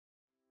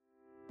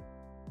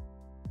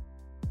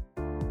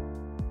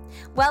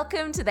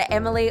Welcome to the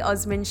Emily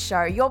Osmond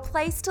Show, your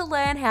place to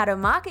learn how to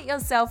market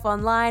yourself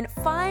online,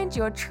 find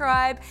your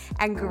tribe,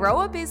 and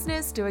grow a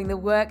business doing the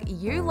work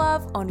you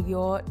love on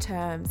your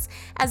terms.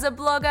 As a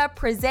blogger,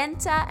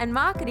 presenter, and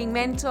marketing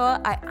mentor,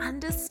 I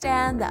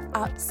understand the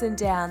ups and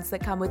downs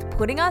that come with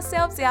putting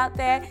ourselves out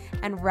there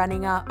and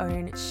running our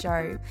own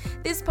show.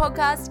 This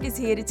podcast is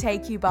here to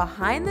take you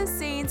behind the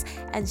scenes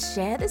and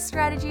share the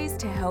strategies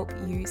to help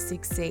you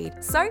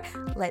succeed. So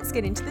let's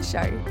get into the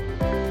show.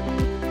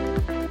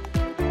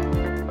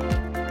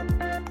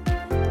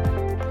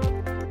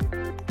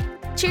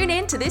 Tune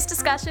in to this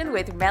discussion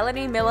with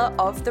Melanie Miller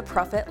of The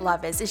Profit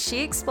Lovers as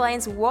she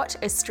explains what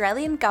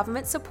Australian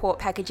government support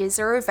packages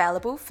are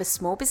available for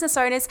small business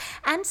owners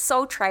and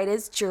sole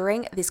traders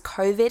during this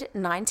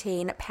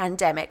COVID-19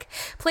 pandemic.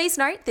 Please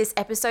note this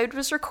episode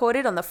was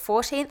recorded on the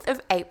 14th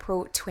of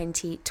April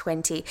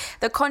 2020.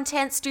 The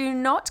contents do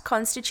not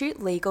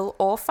constitute legal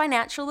or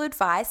financial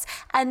advice,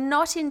 are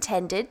not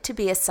intended to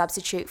be a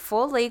substitute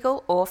for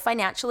legal or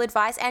financial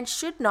advice, and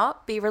should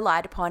not be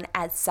relied upon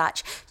as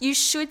such. You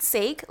should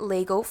seek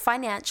legal,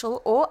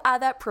 financial, or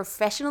other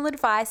professional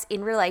advice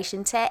in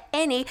relation to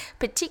any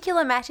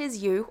particular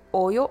matters you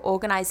or your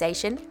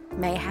organisation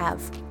may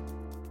have.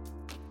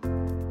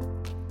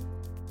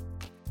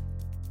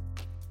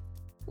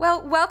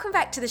 Well, welcome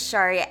back to the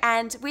show,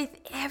 and with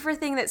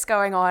everything that's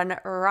going on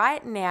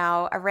right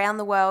now around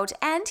the world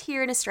and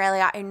here in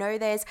Australia, I know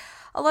there's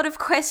a lot of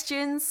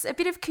questions, a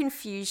bit of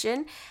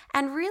confusion,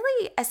 and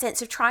really a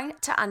sense of trying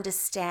to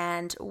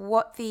understand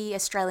what the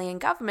Australian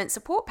government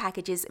support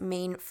packages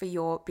mean for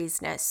your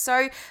business.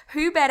 So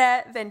who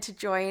better than to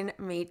join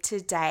me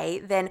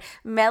today than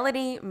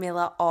Melanie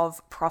Miller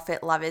of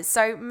Profit Lovers.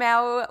 So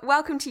Mel,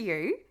 welcome to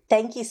you.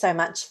 Thank you so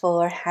much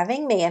for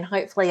having me, and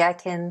hopefully I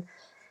can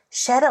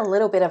shed a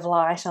little bit of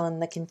light on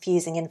the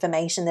confusing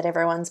information that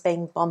everyone's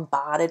being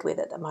bombarded with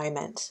at the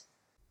moment.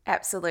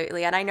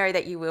 Absolutely, and I know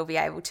that you will be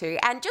able to.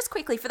 And just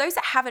quickly, for those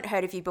that haven't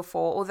heard of you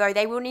before, although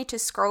they will need to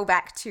scroll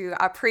back to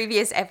our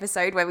previous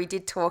episode where we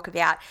did talk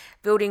about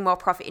building more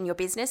profit in your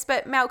business.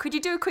 But Mel, could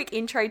you do a quick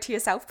intro to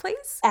yourself,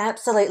 please?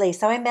 Absolutely.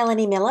 So I'm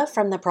Melanie Miller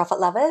from The Profit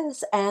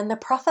Lovers, and The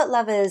Profit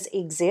Lovers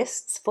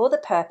exists for the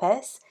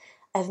purpose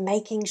of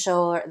making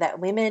sure that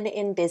women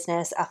in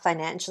business are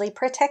financially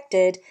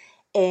protected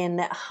in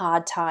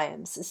hard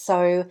times.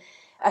 So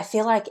I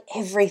feel like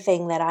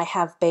everything that I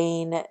have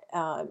been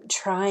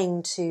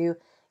trying to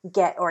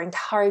get or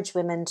encourage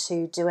women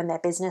to do in their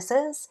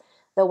businesses,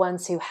 the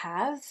ones who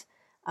have,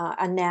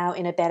 are now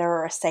in a better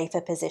or a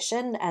safer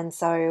position. And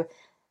so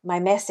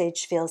my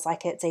message feels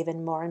like it's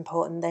even more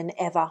important than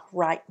ever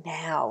right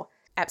now.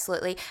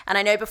 Absolutely. And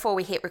I know before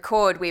we hit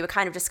record, we were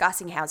kind of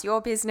discussing how's your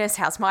business,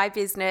 how's my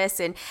business.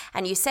 And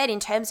you said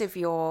in terms of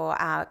your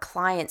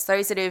clients,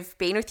 those that have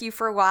been with you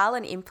for a while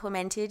and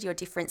implemented your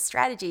different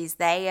strategies,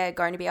 they are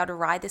going to be able to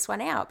ride this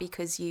one out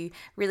because you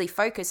really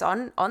focus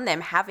on them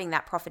having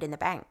that profit in the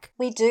bank.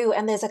 We do.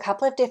 And there's a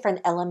couple of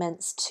different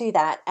elements to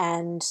that.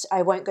 And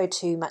I won't go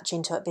too much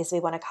into it because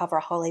we want to cover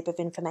a whole heap of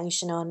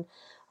information on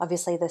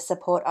obviously the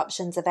support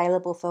options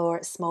available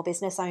for small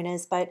business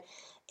owners. But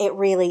it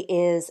really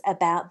is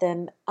about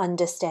them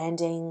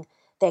understanding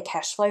their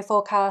cash flow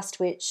forecast,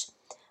 which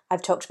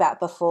I've talked about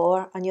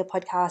before on your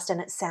podcast, and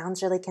it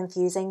sounds really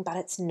confusing, but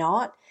it's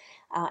not.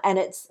 And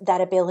it's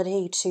that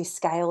ability to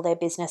scale their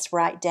business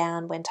right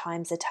down when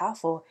times are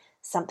tough or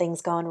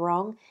something's gone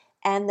wrong.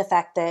 And the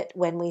fact that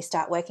when we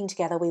start working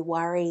together, we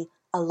worry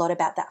a lot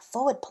about that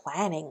forward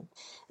planning.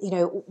 You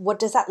know, what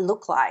does that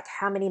look like?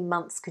 How many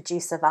months could you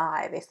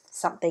survive if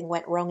something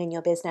went wrong in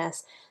your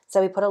business?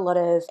 So we put a lot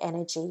of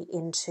energy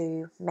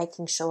into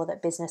making sure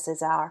that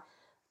businesses are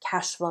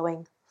cash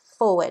flowing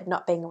forward,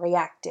 not being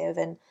reactive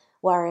and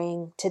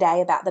worrying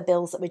today about the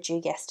bills that were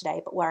due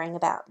yesterday, but worrying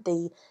about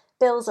the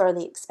bills or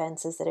the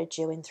expenses that are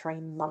due in 3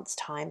 months'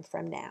 time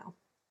from now.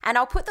 And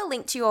I'll put the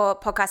link to your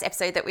podcast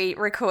episode that we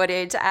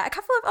recorded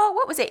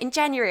in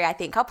January, I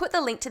think. I'll put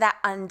the link to that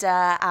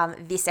under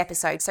this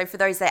episode. So for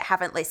those that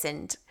haven't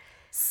listened.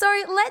 So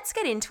let's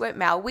get into it,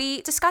 Mel.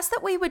 We discussed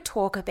that we would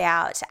talk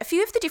about a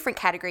few of the different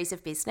categories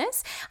of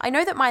business. I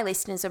know that my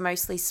listeners are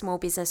mostly small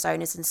business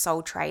owners and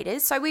sole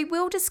traders, so we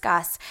will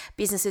discuss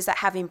businesses that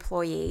have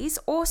employees,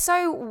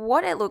 also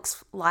what it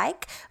looks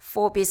like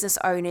for business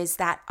owners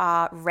that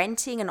are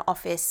renting an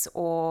office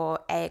or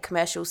a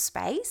commercial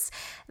space,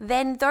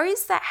 then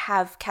those that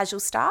have casual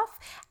staff,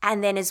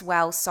 and then as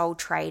well sole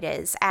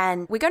traders.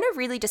 And we're going to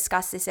really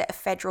discuss this at a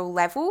federal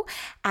level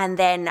and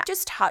then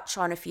just touch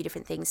on a few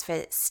different things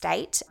for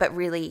state. But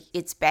really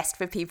it's best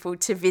for people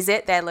to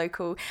visit their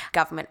local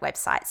government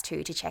websites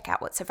too to check out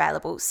what's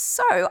available.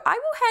 So I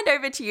will hand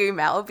over to you,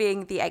 Mel,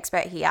 being the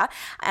expert here.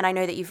 And I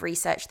know that you've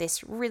researched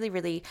this really,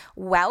 really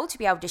well to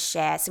be able to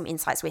share some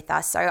insights with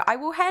us. So I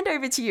will hand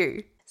over to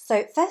you.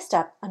 So first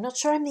up, I'm not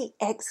sure I'm the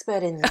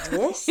expert in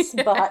this,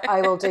 but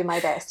I will do my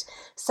best.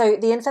 So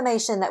the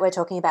information that we're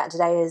talking about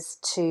today is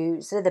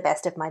to sort of the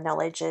best of my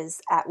knowledge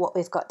is at what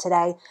we've got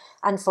today.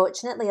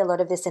 Unfortunately, a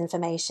lot of this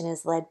information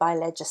is led by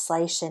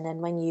legislation,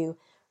 and when you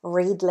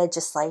read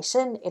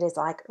legislation, it is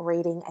like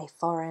reading a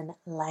foreign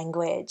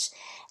language.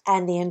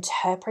 And the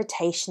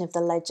interpretation of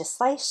the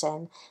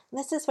legislation, and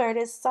this is where it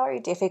is so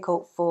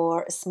difficult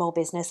for small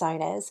business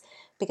owners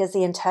because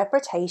the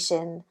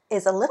interpretation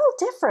is a little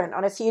different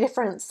on a few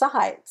different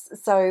sites.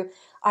 So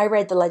I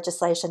read the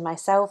legislation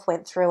myself,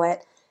 went through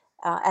it,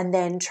 and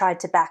then tried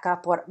to back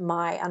up what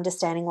my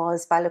understanding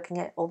was by looking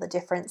at all the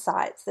different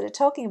sites that are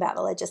talking about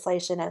the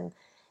legislation. And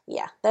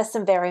yeah, there's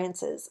some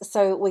variances.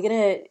 So we're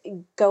going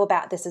to go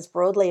about this as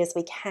broadly as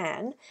we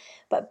can.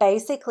 But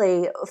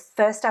basically,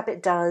 first up,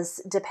 it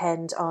does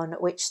depend on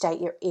which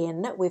state you're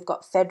in. We've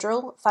got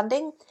federal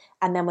funding,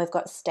 and then we've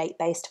got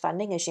state-based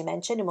funding, as you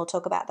mentioned, and we'll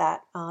talk about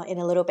that in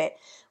a little bit.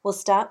 We'll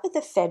start with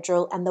the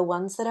federal and the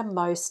ones that are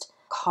most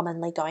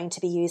commonly going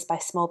to be used by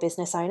small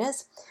business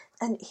owners.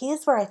 And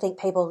here's where I think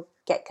people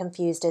get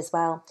confused as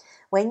well.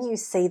 When you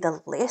see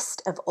the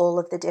list of all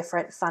of the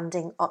different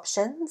funding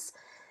options,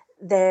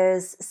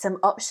 there's some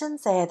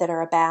options there that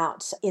are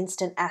about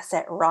instant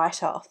asset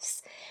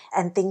write-offs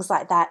and things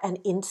like that. And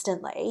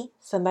instantly,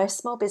 for most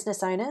small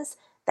business owners,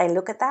 they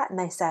look at that and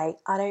they say,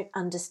 I don't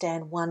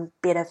understand one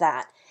bit of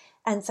that.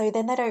 And so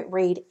then they don't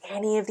read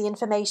any of the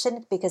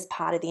information because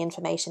part of the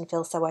information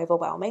feels so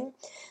overwhelming.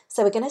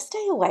 So we're going to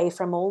stay away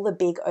from all the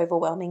big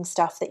overwhelming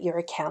stuff that your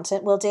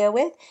accountant will deal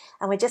with.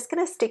 And we're just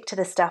going to stick to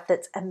the stuff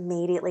that's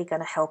immediately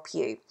going to help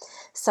you.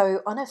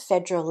 So on a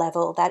federal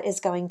level, that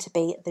is going to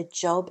be the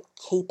Job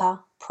Keeper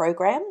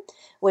program,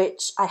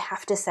 which I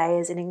have to say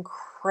is an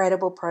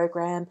incredible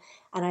program.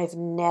 And I've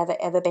never,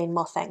 ever been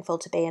more thankful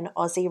to be an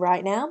Aussie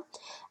right now.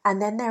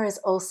 And then there is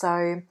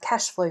also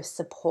cash flow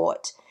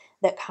support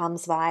that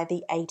comes via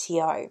the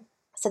ATO.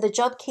 So the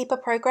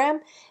JobKeeper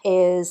program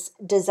is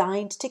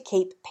designed to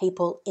keep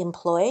people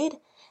employed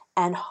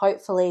and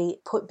hopefully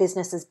put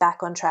businesses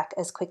back on track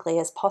as quickly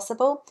as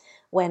possible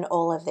when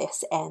all of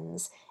this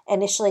ends.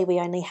 Initially, we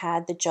only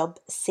had the Job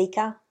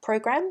Seeker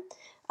program.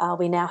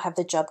 We now have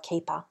the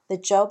JobKeeper. The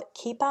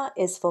JobKeeper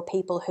is for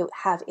people who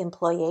have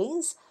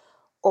employees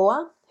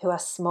or who are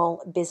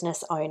small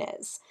business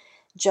owners.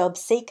 Job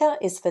Seeker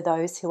is for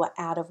those who are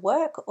out of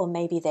work or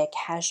maybe they're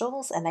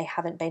casuals and they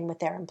haven't been with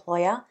their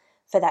employer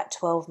for that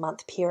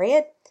 12-month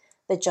period.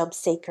 The Job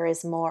Seeker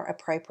is more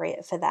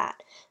appropriate for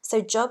that. So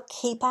Job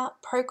Keeper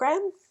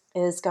program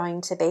is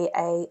going to be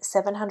a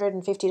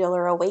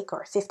 $750 a week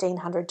or a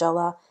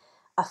 $1,500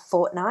 a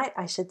fortnight,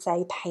 I should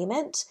say,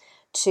 payment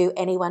to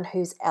anyone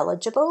who's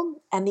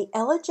eligible. And the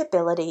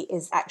eligibility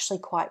is actually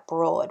quite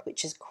broad,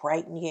 which is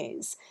great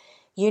news.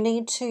 You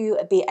need to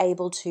be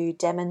able to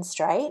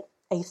demonstrate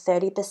a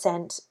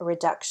 30%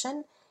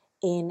 reduction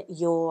in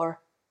your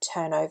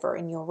turnover,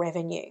 in your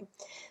revenue.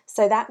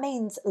 So that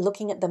means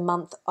looking at the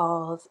month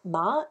of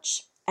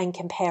March and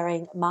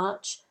comparing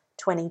March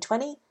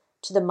 2020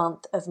 to the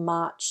month of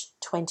March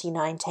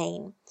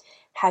 2019.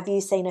 Have you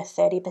seen a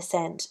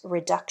 30%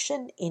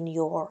 reduction in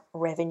your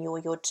revenue or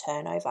your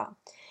turnover?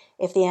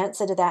 If the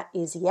answer to that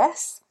is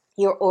yes,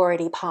 you're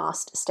already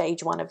past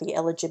stage 1 of the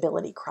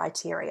eligibility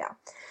criteria.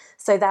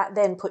 So that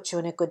then puts you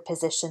in a good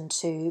position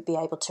to be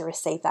able to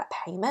receive that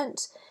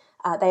payment.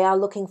 They are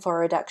looking for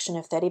a reduction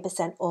of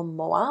 30% or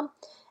more,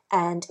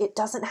 and it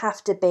doesn't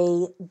have to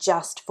be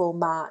just for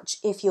March.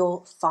 If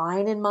you're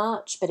fine in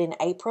March, but in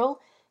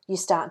April you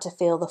start to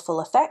feel the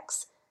full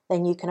effects,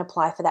 then you can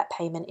apply for that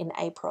payment in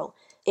April.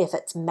 If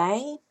it's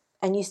May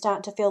and you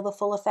start to feel the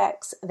full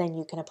effects, then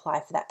you can apply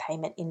for that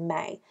payment in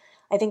May.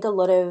 I think a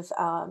lot of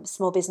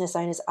small business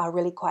owners are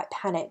really quite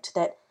panicked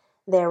that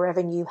their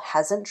revenue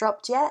hasn't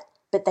dropped yet,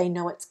 but they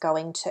know it's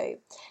going to.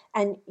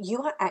 And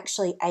you are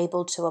actually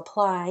able to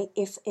apply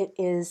if it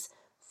is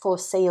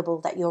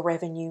foreseeable that your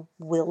revenue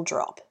will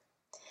drop.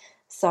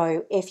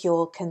 So if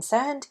you're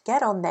concerned,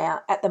 get on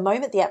there. At the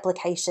moment, the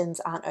applications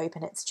aren't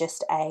open. It's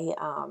just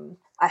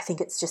I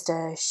think it's just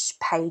a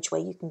page where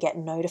you can get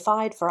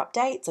notified for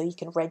updates or you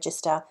can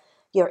register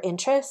your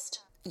interest.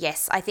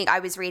 Yes, I think I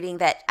was reading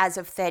that as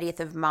of 30th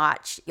of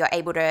March, you're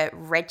able to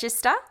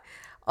register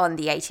on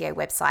the ATO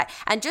website.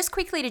 And just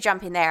quickly to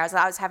jump in there, as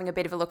I was having a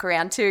bit of a look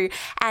around too,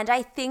 and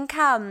I think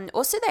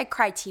also the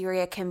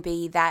criteria can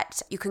be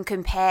that you can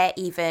compare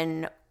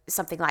even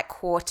something like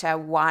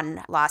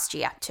Q1 last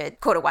year to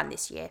Q1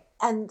 this year.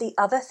 And the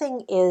other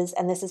thing is,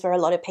 and this is where a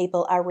lot of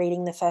people are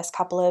reading the first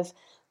couple of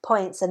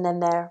points and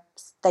then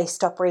they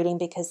stop reading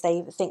because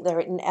they think they're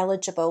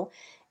ineligible.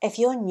 If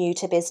you're new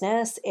to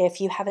business, if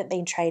you haven't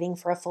been trading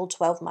for a full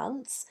 12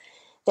 months,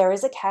 there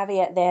is a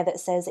caveat there that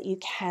says that you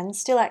can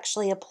still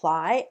actually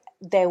apply.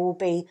 There will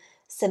be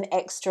some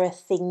extra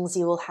things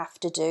you will have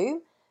to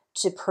do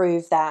to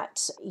prove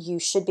that you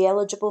should be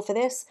eligible for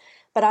this.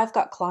 But I've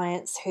got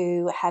clients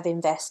who have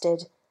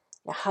invested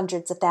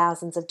hundreds of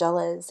thousands of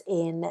dollars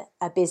in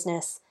a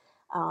businesses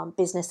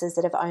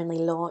that have only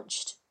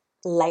launched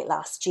late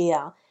last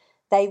year.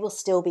 They will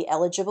still be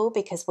eligible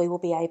because we will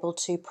be able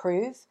to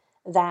prove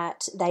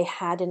that they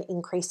had an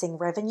increasing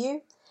revenue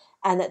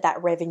and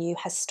that revenue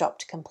has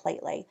stopped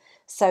completely.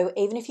 So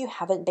even if you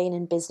haven't been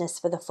in business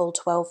for the full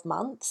 12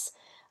 months,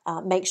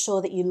 make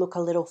sure that you look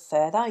a little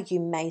further. You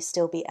may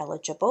still be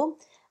eligible.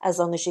 as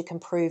long as you can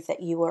prove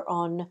that you were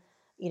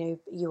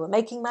you were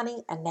making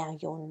money and now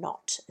you're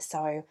not.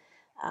 So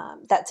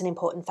that's an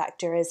important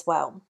factor as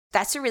well.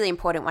 That's a really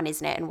important one,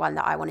 isn't it? And one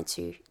that I wanted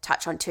to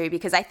touch on too,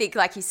 because I think,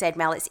 like you said,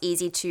 Mel, it's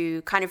easy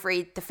to kind of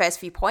read the first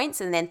few points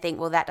and then think,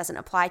 well, that doesn't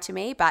apply to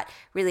me. But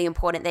really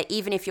important that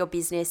even if your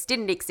business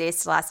didn't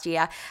exist last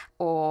year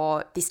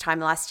or this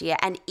time last year,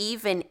 and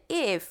even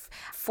if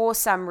for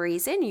some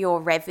reason your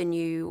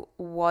revenue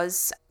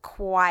was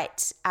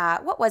quite,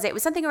 what was it? It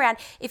was something around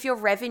if your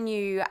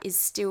revenue is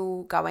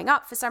still going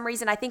up for some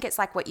reason. I think it's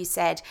like what you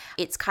said,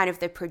 it's kind of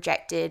the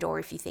projected, or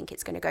if you think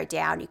it's going to go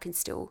down, you can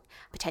still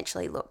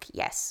potentially look,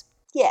 yes.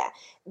 Yeah,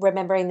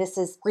 remembering this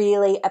is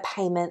really a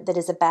payment that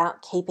is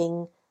about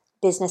keeping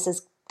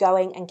businesses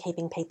going and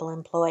keeping people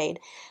employed.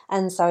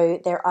 And so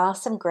there are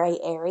some grey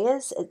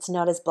areas. It's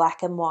not as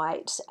black and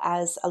white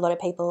as a lot of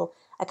people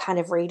are kind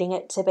of reading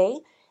it to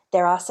be.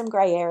 There are some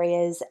grey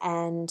areas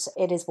and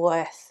it is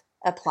worth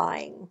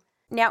applying.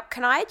 Now,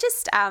 can I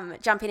just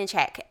jump in and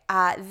check?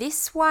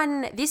 This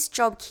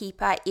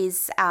JobKeeper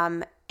is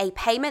a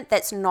payment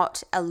that's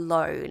not a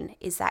loan.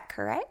 Is that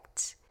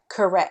correct?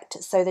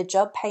 Correct. So the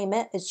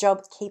JobKeeper,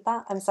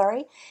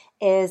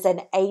 is an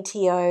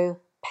ATO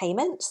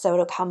payment. So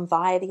it'll come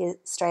via the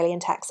Australian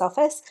Tax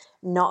Office,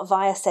 not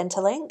via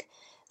Centrelink.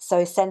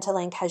 So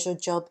Centrelink has your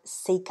job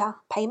seeker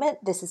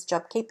payment. This is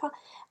JobKeeper.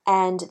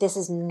 And this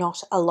is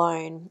not a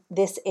loan.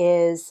 This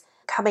is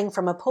coming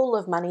from a pool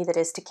of money that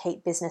is to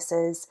keep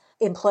businesses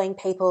employing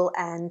people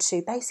and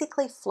to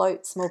basically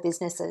float small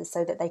businesses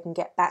so that they can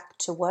get back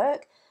to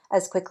work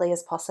as quickly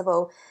as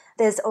possible.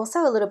 There's also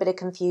a little bit of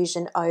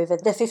confusion over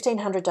the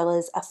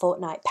 $1,500 a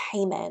fortnight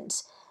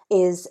payment.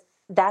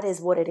 That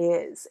is what it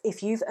is.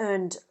 If you've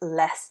earned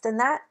less than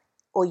that,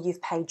 or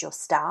you've paid your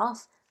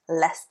staff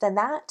less than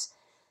that,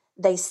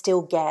 they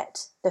still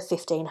get the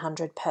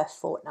 $1,500 per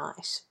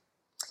fortnight.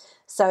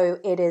 So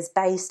it is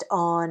based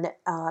on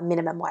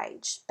minimum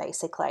wage,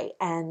 basically.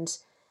 And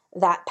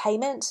that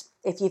payment,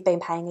 if you've been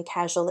paying a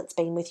casual that's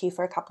been with you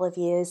for a couple of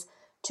years,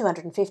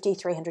 $250,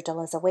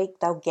 $300 a week,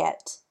 they'll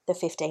get the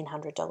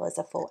 $1,500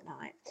 a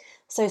fortnight.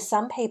 So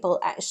some people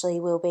actually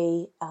will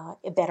be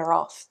better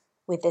off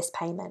with this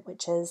payment,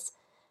 which is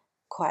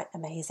quite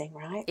amazing,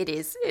 right? It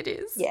is.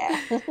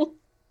 Yeah.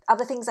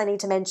 Other things I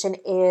need to mention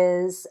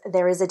is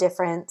there is a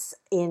difference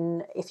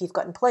in if you've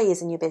got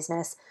employees in your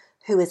business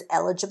who is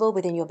eligible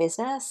within your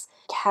business.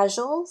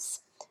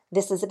 Casuals,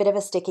 this is a bit of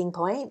a sticking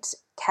point.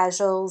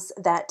 Casuals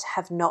that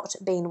have not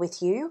been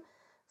with you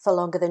for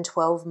longer than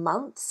 12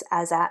 months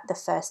as at the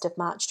 1st of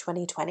March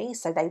 2020.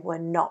 So they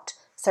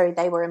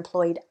were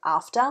employed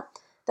after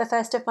the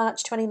 1st of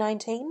March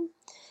 2019.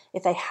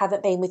 If they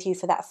haven't been with you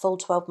for that full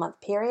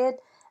 12-month period,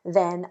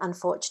 then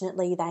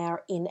unfortunately they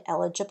are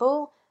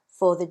ineligible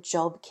for the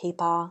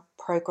JobKeeper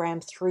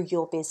program through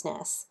your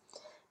business.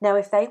 Now,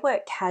 if they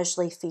work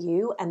casually for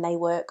you and they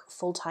work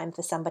full-time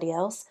for somebody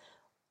else,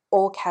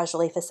 or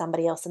casually for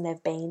somebody else and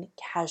they've been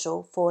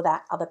casual for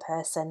that other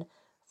person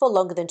for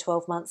longer than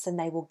 12 months, then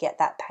they will get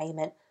that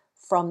payment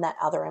from that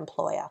other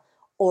employer,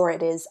 or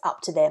it is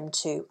up to them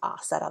to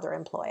ask that other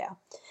employer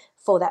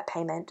for that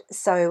payment.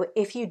 So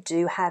if you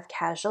do have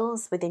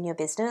casuals within your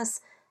business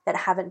that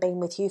haven't been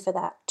with you for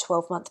that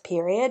 12-month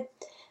period,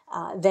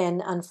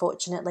 then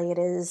unfortunately it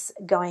is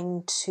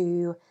going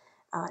to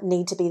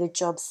need to be the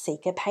job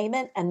seeker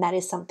payment, and that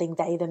is something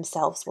they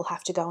themselves will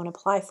have to go and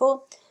apply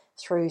for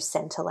through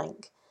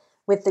Centrelink.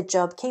 With the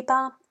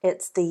JobKeeper,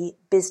 it's the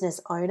business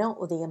owner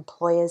or the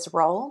employer's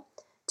role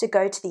to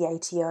go to the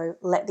ATO,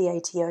 let the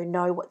ATO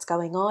know what's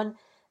going on.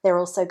 They're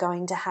also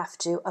going to have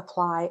to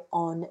apply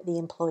on the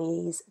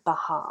employee's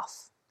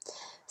behalf.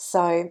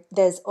 So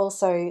there's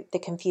also the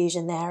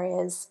confusion there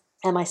is,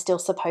 am I still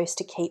supposed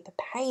to keep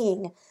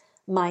paying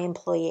my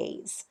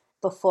employees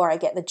before I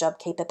get the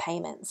JobKeeper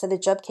payment? So the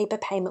JobKeeper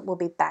payment will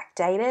be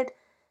backdated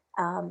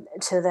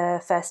to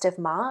the 1st of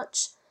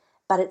March,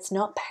 but it's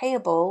not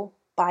payable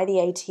by the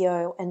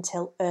ATO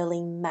until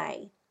early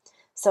May.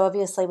 So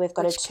obviously we've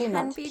got a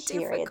 2-month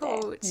period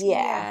there.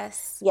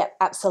 Yes. Yeah,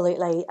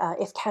 absolutely.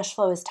 If cash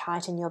flow is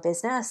tight in your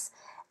business,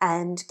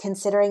 and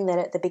considering that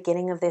at the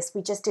beginning of this,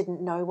 we just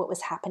didn't know what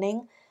was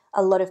happening,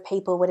 a lot of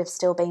people would have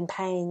still been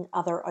paying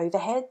other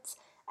overheads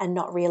and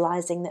not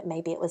realizing that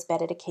maybe it was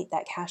better to keep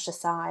that cash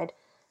aside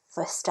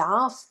for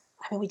staff.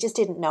 I mean, we just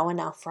didn't know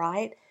enough,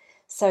 right?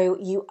 So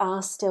you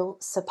are still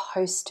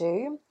supposed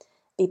to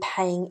be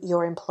paying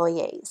your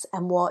employees.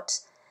 And what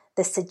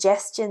the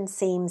suggestion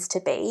seems to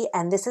be,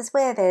 and this is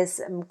where there's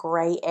some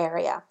grey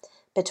area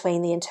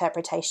between the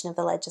interpretation of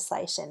the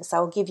legislation. So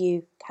I'll give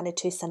you kind of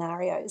 2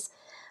 scenarios.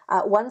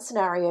 One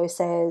scenario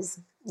says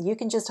you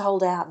can just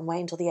hold out and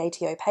wait until the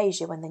ATO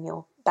pays you and then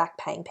you're back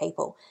paying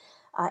people.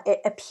 It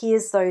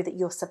appears though that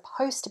you're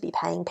supposed to be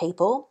paying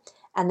people,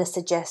 and the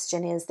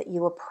suggestion is that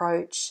you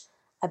approach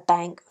a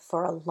bank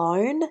for a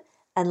loan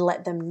and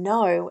let them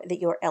know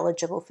that you're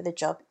eligible for the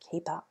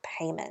JobKeeper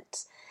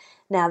payment.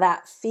 Now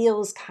that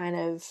feels kind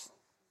of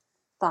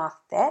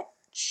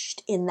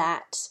far-fetched in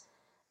that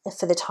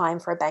for the time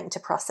for a bank to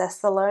process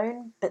the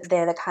loan, but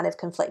they're the kind of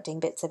conflicting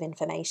bits of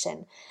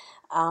information.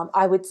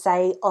 I would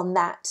say on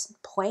that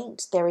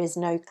point, there is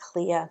no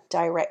clear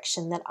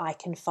direction that I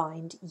can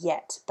find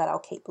yet, but I'll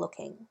keep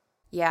looking.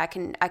 Yeah, I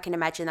can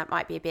imagine that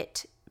might be a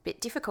bit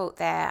difficult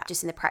there,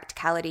 just in the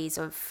practicalities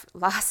of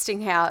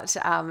lasting out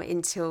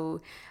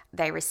until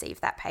they receive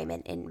that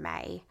payment in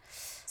May.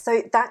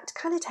 So that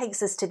kind of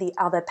takes us to the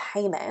other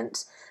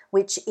payment,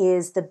 which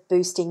is the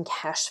boosting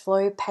cash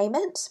flow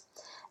payment.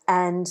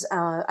 And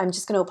I'm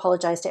just going to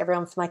apologize to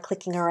everyone for my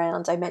clicking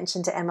around. I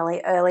mentioned to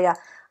Emily earlier,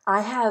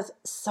 I have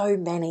so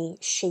many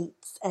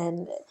sheets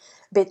and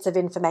bits of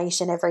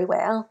information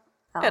everywhere.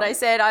 And I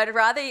said, I'd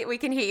rather we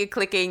can hear you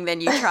clicking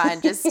than you try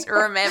and just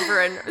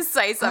remember and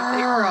say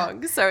something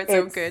wrong. So it's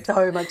all good.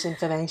 So much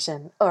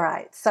information. All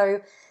right.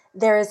 So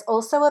there is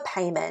also a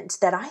payment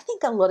that I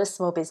think a lot of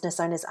small business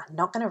owners are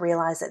not going to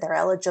realize that they're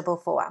eligible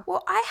for.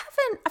 Well,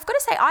 I've got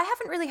to say, I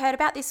haven't really heard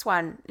about this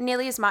one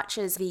nearly as much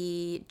as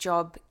the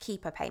job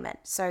keeper payment.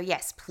 So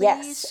yes,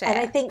 please share. And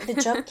I think the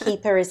job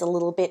keeper is a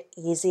little bit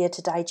easier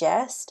to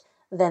digest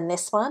than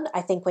this one.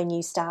 I think when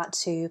you start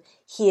to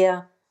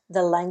hear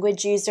the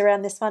language used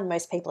around this one,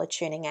 most people are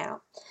tuning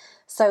out.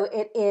 So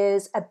it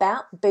is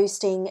about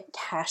boosting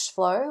cash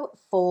flow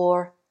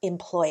for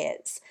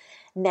employers.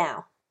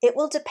 Now, it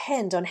will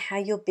depend on how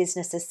your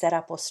business is set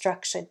up or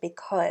structured,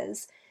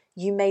 because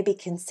you may be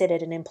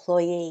considered an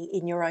employee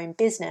in your own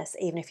business,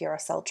 even if you're a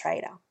sole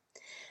trader.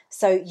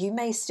 So you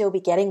may still be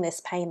getting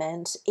this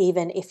payment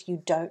even if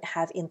you don't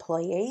have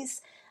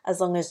employees, as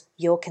long as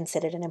you're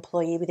considered an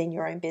employee within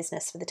your own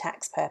business for the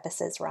tax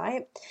purposes,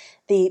 right?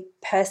 The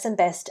person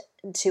best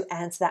to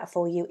answer that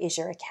for you is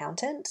your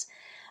accountant.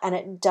 And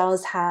it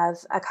does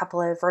have a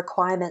couple of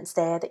requirements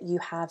there that you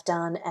have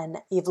done, and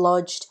you've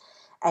lodged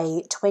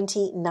a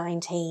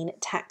 2019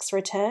 tax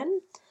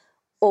return,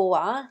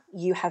 or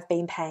you have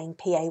been paying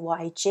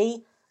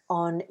PAYG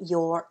on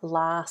your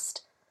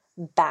last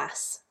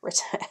BAS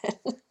return.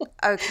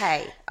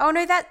 Okay. Oh,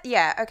 no,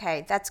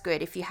 okay, that's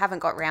good. If you haven't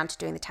got round to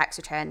doing the tax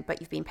return, but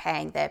you've been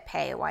paying the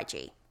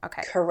PAYG.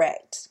 Okay.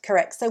 Correct.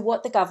 So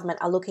what the government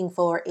are looking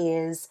for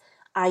is,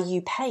 are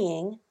you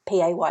paying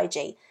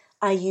PAYG?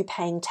 Are you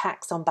paying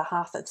tax on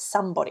behalf of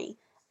somebody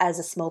as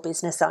a small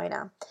business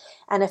owner?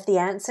 And if the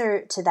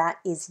answer to that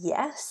is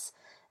yes,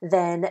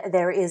 then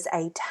there is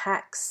a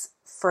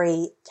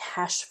tax-free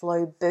cash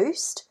flow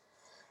boost.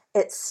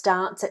 It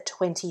starts at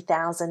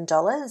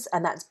 $20,000,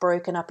 and that's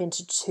broken up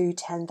into two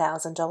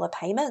 $10,000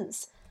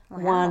 payments.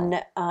 Wow.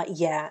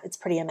 It's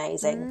pretty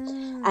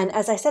amazing. And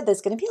as I said,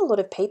 there's going to be a lot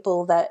of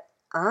people that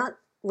aren't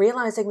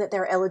realizing that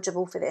they're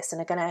eligible for this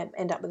and are going to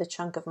end up with a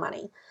chunk of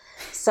money.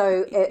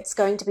 So it's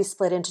going to be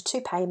split into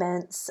two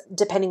payments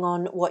depending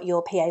on what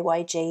your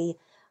PAYG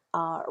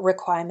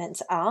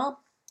requirements are.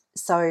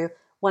 So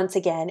once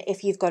again,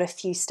 if you've got a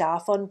few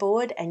staff on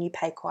board and you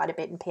pay quite a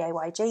bit in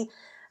PAYG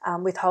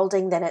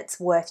withholding, then it's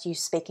worth you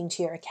speaking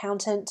to your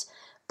accountant.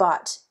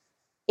 But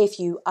if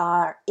you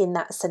are in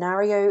that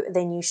scenario,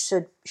 then you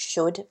should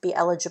be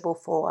eligible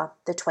for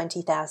the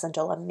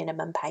 $20,000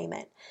 minimum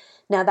payment.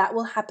 Now, that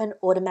will happen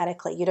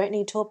automatically. You don't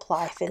need to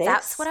apply for this.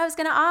 That's what I was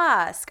going to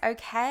ask.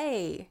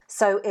 Okay.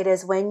 So it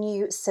is when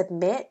you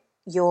submit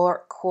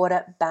your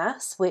quarter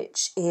BAS,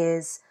 which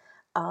is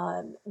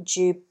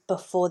due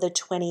before the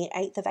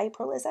 28th of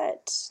April, is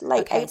it?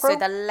 Late April? So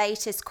the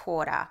latest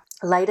quarter.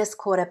 Latest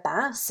quarter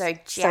BAS. So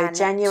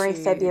January,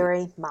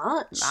 February,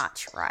 March.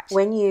 March, right.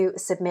 When you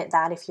submit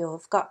that, if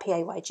you've got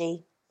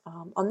PAYG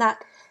on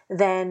that,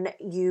 then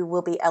you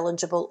will be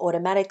eligible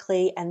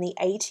automatically, and the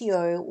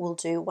ATO will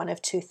do one of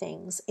two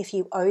things. If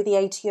you owe the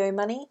ATO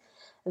money,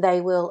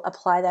 they will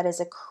apply that as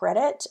a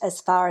credit.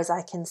 As far as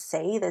I can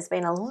see, there's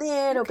been a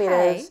little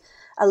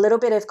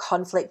bit of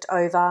conflict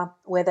over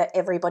whether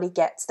everybody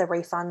gets the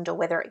refund or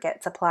whether it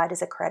gets applied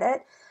as a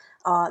credit.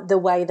 The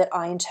way that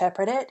I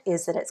interpret it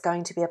is that it's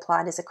going to be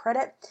applied as a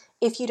credit.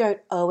 If you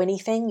don't owe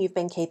anything, you've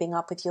been keeping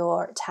up with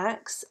your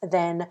tax,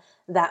 then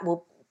that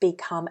will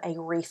become a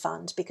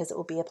refund because it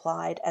will be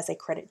applied as a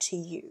credit to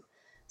you.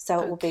 So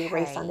it will be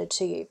refunded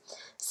to you.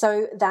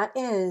 So that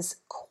is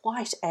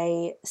quite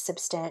a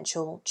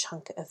substantial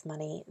chunk of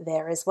money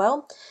there as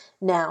well.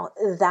 Now,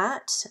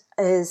 that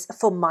is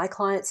for my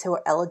clients who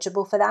are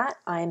eligible for that.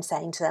 I am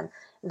saying to them,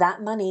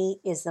 that money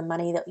is the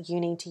money that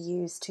you need to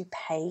use to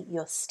pay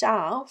your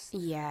staff.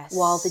 Yes.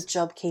 While the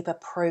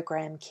JobKeeper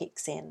program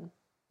kicks in.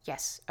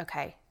 Yes.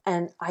 Okay.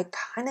 And I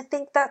kind of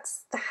think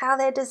that's how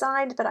they're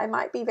designed, but I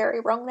might be very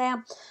wrong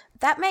there.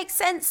 That makes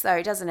sense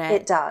though, doesn't it?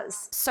 It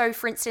does. So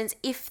for instance,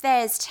 if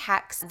there's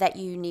tax that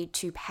you need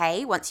to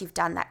pay once you've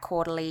done that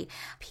quarterly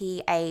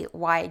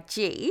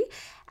PAYG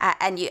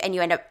and you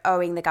end up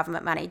owing the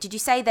government money, did you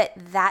say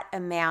that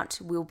amount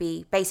will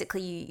be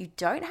basically you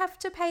don't have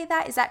to pay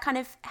that? Is that kind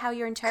of how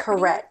you're interpreting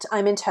Correct. it?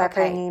 I'm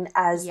interpreting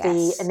as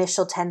the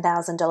initial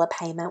 $10,000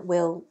 payment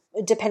will,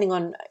 depending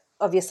on,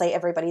 obviously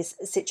everybody's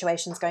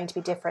situation is going to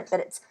be different, but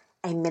it's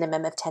a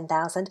minimum of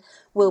 $10,000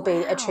 will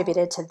be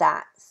attributed to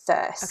that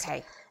first.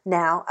 Okay.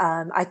 Now,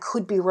 I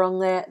could be wrong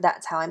there.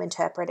 That's how I'm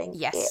interpreting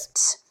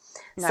it.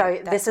 No,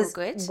 so this is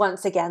good.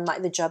 Once again,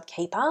 like the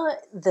JobKeeper,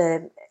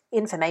 the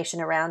information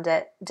around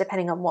it,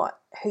 depending on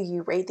who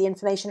you read the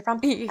information from.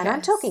 Yes. And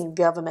I'm talking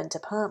government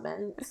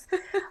departments.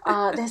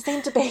 There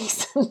seem to be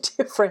some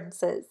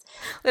differences.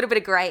 A little bit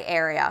of grey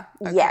area.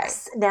 Okay.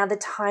 Yes. Now, the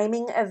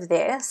timing of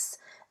this,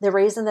 the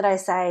reason that I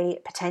say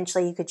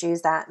potentially you could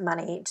use that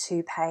money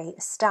to pay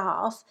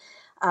staff,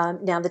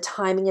 now the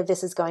timing of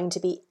this is going to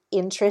be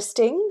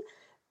interesting,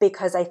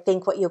 because I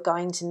think what you're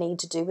going to need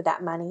to do with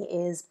that money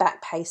is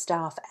back pay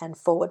staff and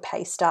forward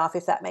pay staff,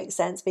 if that makes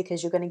sense,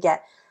 because you're going to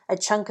get a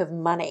chunk of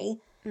money,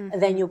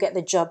 and then you'll get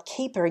the job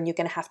keeper, and you're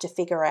going to have to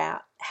figure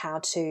out how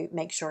to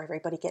make sure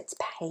everybody gets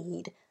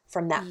paid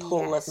from that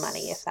pool of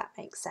money, if that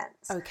makes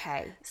sense.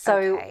 Okay.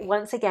 So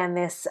once again,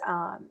 this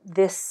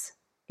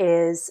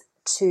is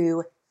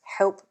to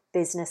help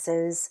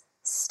businesses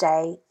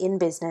stay in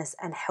business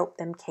and help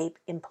them keep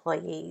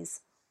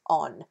employees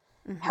on.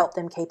 Help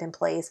them keep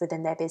employees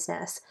within their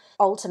business.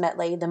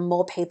 Ultimately, the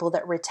more people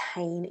that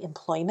retain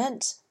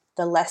employment,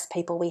 the less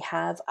people we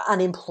have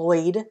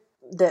unemployed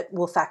that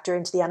will factor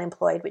into the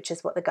unemployed, which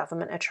is what the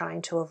government are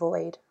trying to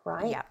avoid,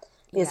 right?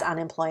 Yeah.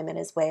 Unemployment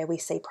is where we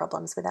see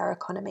problems with our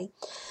economy.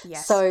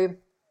 Yes. So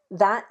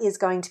that is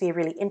going to be a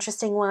really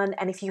interesting one.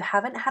 And if you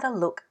haven't had a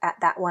look at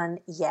that one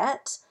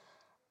yet,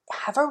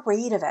 have a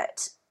read of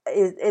it.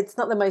 It's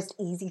not the most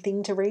easy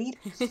thing to read,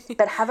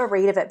 but have a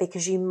read of it,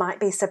 because you might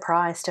be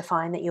surprised to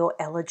find that you're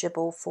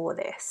eligible for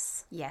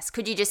this. Yes.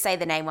 Could you just say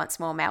the name once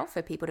more, Mel,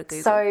 for people to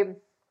Google? So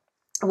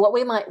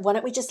why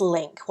don't we just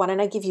link? Why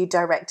don't I give you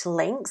direct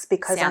links?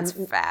 Because Sounds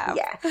fab.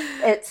 Yeah,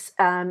 it's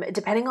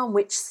depending on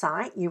which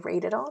site you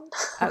read it on.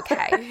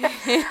 Okay.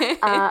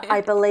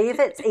 I believe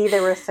it's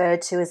either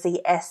referred to as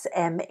the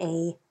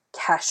SME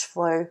Cash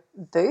Flow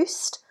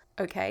Boost.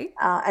 Okay.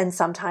 And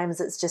sometimes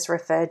it's just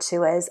referred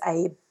to as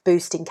a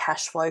boost in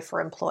cash flow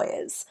for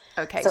employers.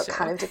 Okay, so sure. It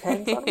kind of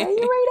depends on where you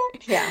read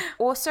it. Yeah.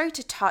 Also,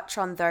 to touch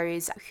on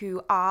those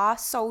who are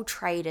sole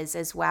traders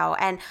as well.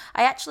 And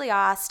I actually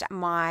asked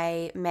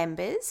my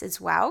members as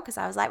well, because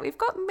I was like, we've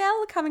got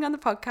Mel coming on the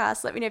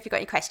podcast. Let me know if you've got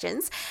any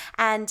questions.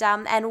 And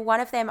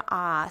one of them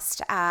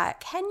asked,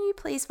 can you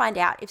please find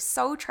out if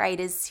sole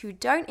traders who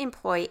don't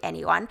employ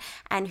anyone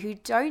and who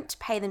don't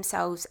pay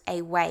themselves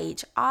a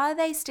wage, are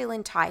they still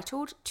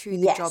entitled to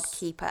the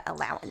JobKeeper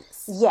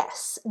allowance?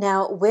 Yes.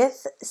 Now,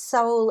 with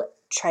sole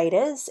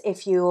traders,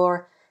 if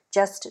you're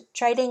just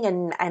trading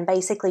and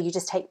basically you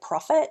just take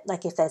profit,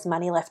 like if there's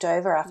money left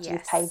over after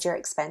you've paid your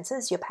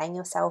expenses, you're paying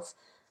yourself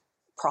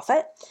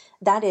profit,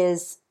 that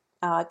is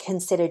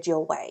considered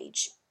your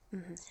wage.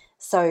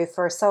 So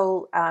for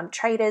sole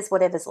traders,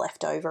 whatever's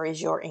left over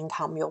is your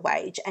income, your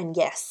wage. And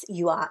yes,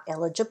 you are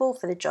eligible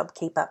for the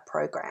JobKeeper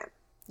program.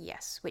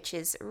 Yes, which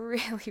is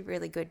really,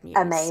 really good news.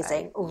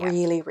 Amazing. So,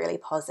 really, really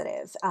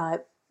positive.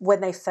 When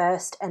they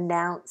first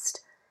announced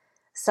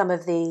some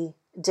of the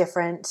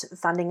different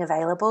funding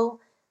available,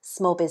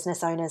 small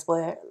business owners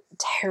were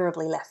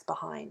terribly left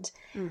behind.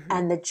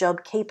 And the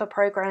JobKeeper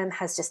program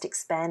has just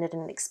expanded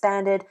and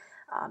expanded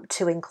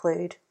to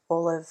include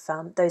all of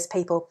those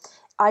people.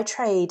 I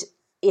trade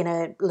in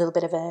a little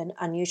bit of an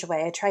unusual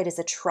way. I trade as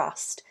a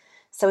trust.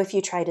 So if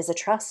you trade as a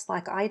trust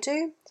like I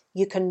do,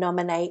 you can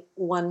nominate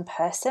one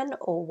person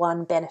or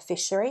one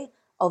beneficiary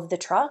of the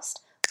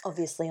trust.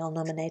 Obviously, I'll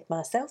nominate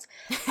myself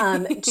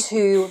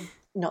to,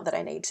 not that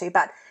I need to,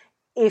 but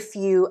if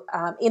you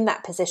in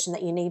that position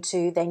that you need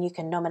to, then you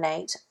can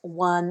nominate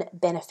one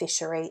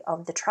beneficiary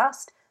of the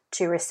trust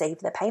to receive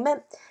the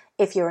payment.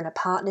 If you're in a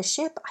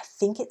partnership, I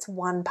think it's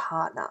one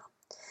partner.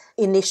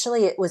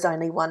 Initially, it was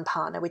only one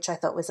partner, which I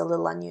thought was a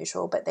little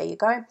unusual, but there you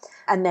go.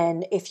 And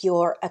then if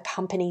you're a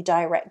company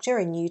director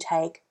and you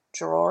take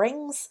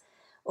drawings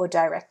or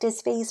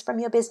director's fees from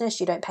your business,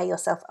 you don't pay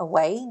yourself a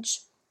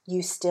wage,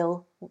 you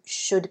still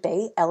should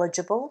be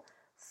eligible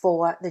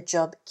for the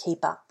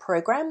JobKeeper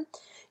program.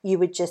 You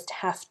would just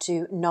have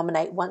to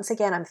nominate, once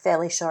again, I'm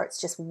fairly sure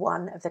it's just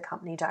one of the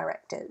company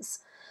directors.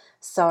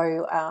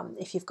 So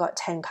if you've got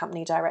 10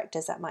 company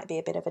directors, that might be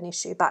a bit of an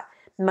issue, but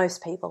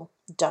most people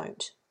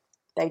don't.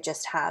 They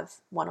just have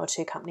one or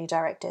two company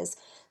directors.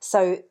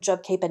 So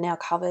JobKeeper now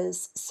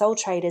covers sole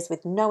traders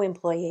with no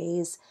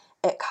employees.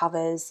 It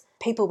covers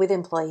people with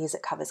employees.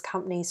 It covers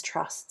companies,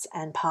 trusts,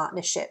 and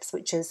partnerships,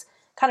 which is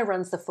kind of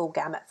runs the full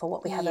gamut for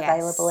what we have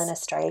available in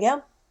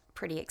Australia.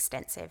 Pretty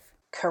extensive.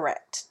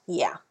 Correct.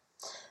 Yeah.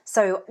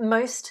 So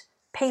most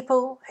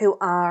people who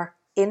are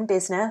in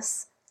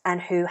business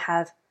and who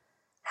have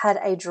had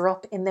a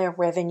drop in their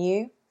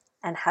revenue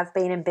and have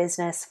been in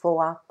business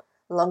for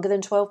longer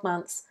than 12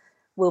 months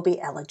will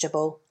be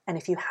eligible. And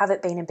if you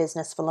haven't been in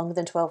business for longer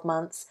than 12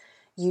 months,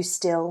 you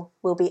still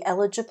will be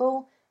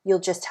eligible. You'll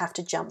just have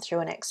to jump through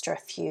an extra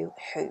few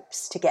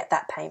hoops to get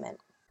that payment.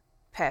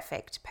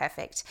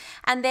 Perfect.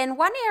 And then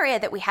one area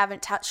that we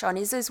haven't touched on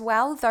is as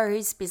well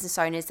those business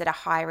owners that are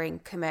hiring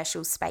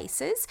commercial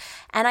spaces.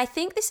 And I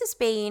think this has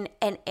been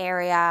an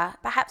area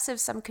perhaps of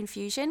some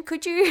confusion.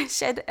 Could you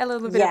shed a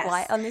little bit of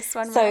light on this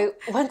one? So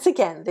once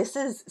again, this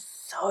is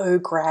so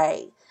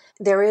grey.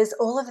 There is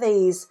all of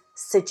these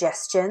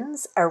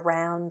suggestions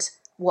around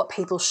what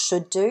people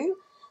should do.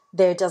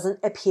 there doesn't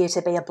appear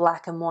to be a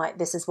black and white,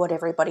 this is what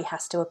everybody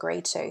has to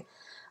agree to.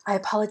 I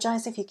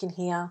apologise if you can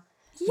hear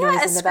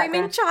noise a in the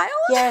screaming background. child?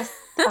 Yes,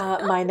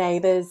 my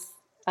neighbours.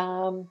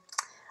 I'm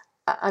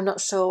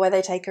not sure why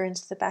they take her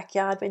into the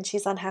backyard when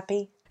she's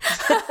unhappy.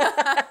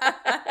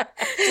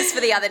 Just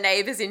for the other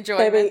neighbours'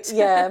 enjoyment.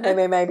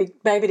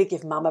 Maybe to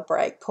give mum a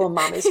break. Poor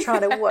mum is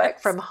trying to work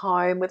from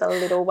home with a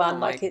little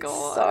one. It's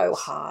so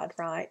hard,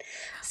 right?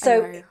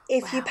 So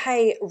if you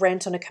pay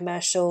rent on a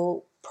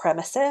commercial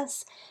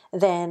premises,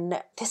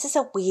 then this is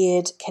a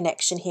weird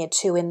connection here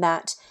too, in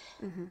that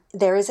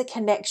there is a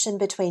connection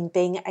between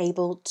being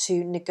able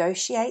to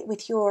negotiate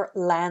with your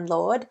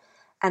landlord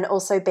and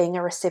also being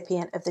a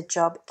recipient of the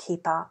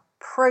JobKeeper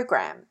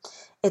program.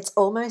 It's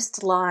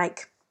almost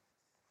like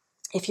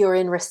if you're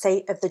in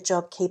receipt of the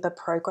JobKeeper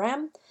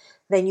program,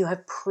 then you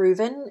have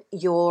proven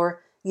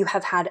you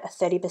have had a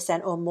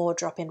 30% or more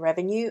drop in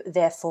revenue.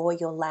 Therefore,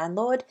 your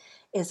landlord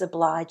is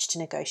obliged to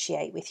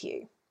negotiate with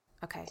you.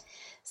 Okay.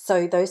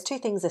 So those two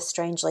things are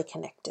strangely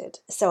connected.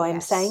 So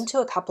I'm saying to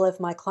a couple of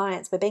my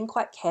clients, we're being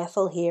quite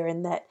careful here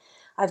in that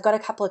I've got a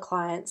couple of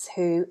clients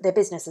who their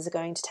businesses are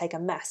going to take a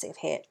massive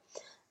hit,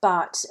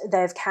 but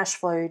they've cash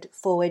flowed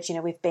forward.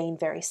 We've been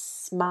very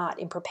smart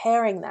in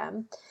preparing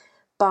them,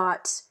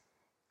 but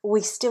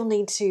we still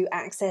need to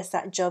access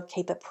that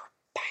JobKeeper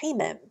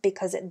payment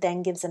because it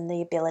then gives them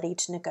the ability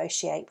to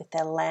negotiate with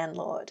their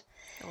landlord.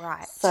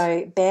 Right.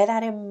 So bear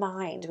that in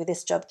mind with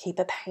this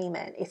JobKeeper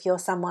payment. If you're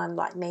someone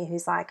like me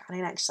who's like, I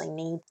don't actually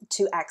need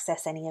to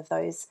access any of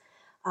those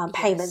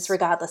payments,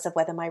 regardless of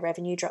whether my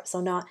revenue drops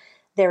or not,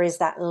 there is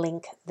that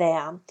link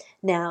there.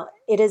 Now,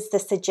 it is the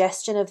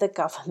suggestion of the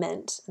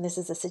government, and this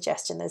is a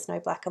suggestion, there's no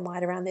black and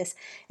white around this,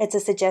 it's a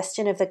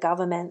suggestion of the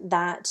government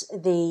that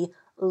the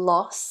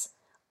loss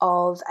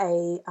of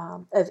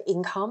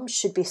income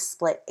should be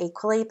split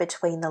equally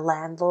between the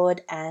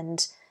landlord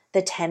and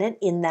the tenant,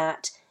 in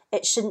that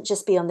it shouldn't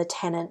just be on the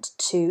tenant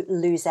to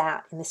lose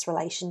out in this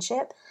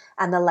relationship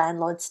and the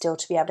landlord still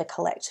to be able to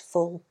collect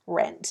full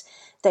rent.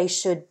 They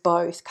should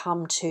both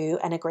come to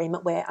an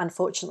agreement where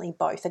unfortunately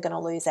both are going to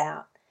lose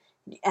out.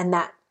 And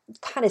that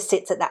kind of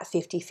sits at that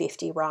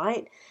 50-50,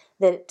 right?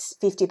 That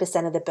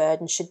 50% of the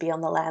burden should be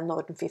on the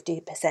landlord and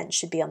 50%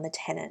 should be on the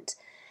tenant.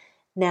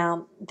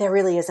 Now, there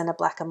really isn't a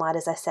black and white,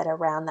 as I said,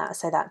 around that.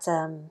 So that's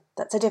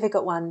a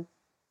difficult one,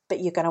 but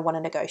you're going to want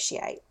to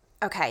negotiate.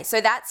 Okay, so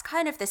that's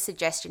kind of the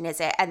suggestion, is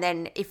it? And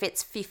then if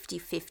it's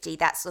 50-50,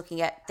 that's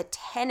looking at the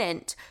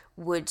tenant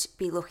would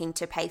be looking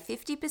to pay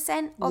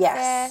 50% of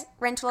their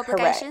rental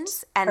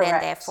obligations, and then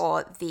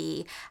therefore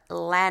the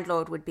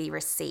landlord would be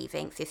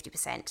receiving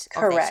 50%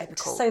 of their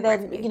typical so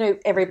then, revenue.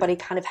 Everybody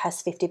kind of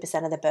has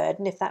 50% of the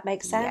burden, if that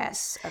makes sense.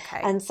 Yes,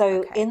 okay. And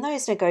so in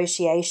those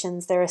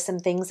negotiations, there are some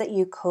things that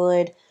you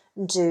could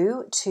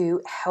do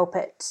to help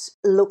it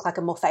look like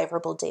a more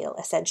favourable deal,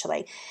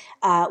 essentially.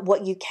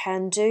 What you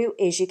can do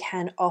is you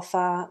can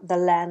offer the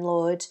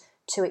landlord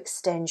to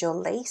extend your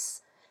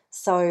lease.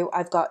 So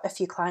I've got a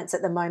few clients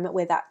at the moment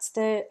where that's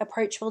the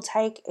approach we'll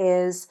take,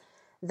 is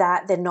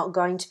that they're not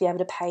going to be able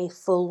to pay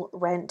full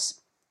rent.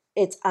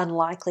 It's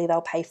unlikely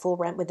they'll pay full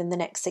rent within the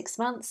next 6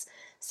 months.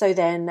 So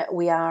then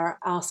we are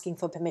asking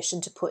for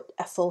permission to put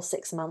a full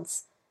 6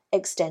 months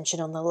extension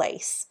on the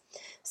lease.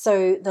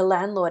 So the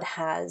landlord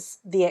has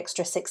the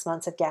extra 6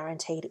 months of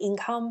guaranteed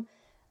income,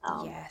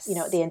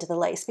 at the end of the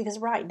lease, because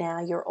right now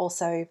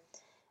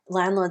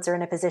landlords are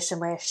in a position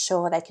where,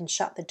 sure, they can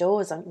shut the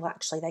doors on, well,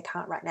 actually they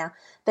can't right now.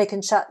 They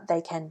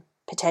can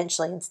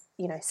potentially,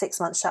 6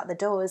 months shut the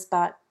doors,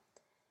 but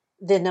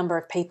the number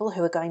of people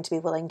who are going to be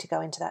willing to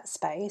go into that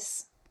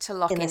space to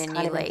lock in this a kind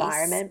new of lease.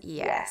 environment.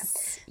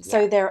 Yes. Yeah.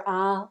 So there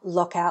are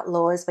lockout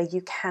laws where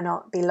you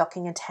cannot be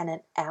locking a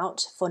tenant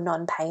out for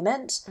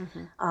non-payment.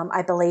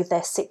 I believe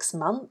they're 6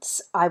 months.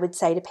 I would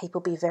say to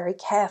people, be very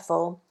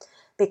careful,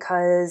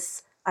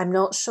 because I'm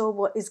not sure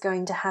what is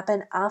going to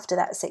happen after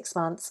that 6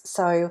 months.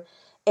 So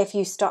if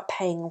you stop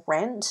paying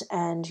rent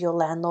and your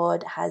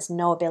landlord has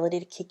no ability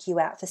to kick you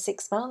out for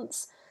 6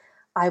 months,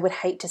 I would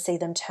hate to see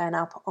them turn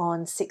up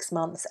on 6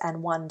 months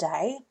and 1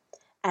 day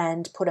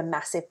and put a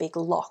massive big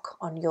lock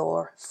on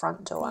your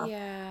front door.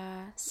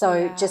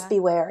 So just be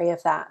wary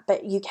of that.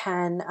 But you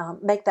can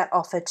make that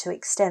offer to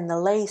extend the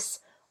lease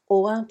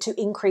or to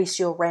increase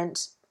your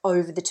rent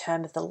over the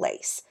term of the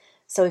lease.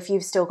 So if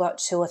you've still got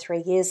 2 or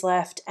 3 years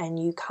left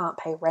and you can't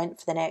pay rent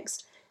for the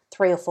next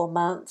 3 or 4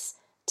 months,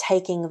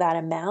 taking that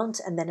amount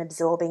and then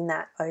absorbing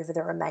that over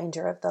the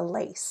remainder of the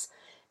lease.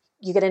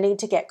 You're going to need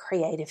to get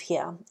creative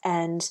here.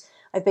 And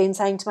I've been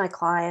saying to my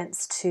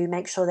clients to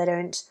make sure they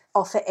don't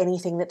offer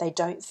anything that they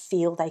don't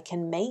feel they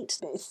can meet.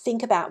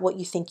 Think about what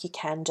you think you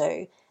can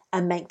do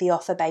and make the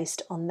offer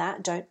based on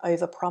that. Don't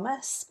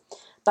overpromise,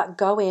 but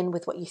go in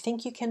with what you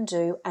think you can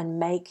do and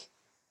make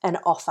an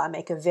offer.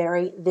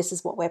 This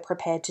is what we're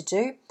prepared to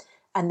do,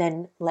 and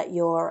then let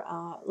your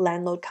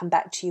landlord come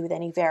back to you with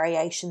any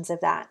variations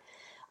of that.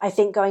 I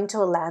think going to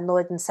a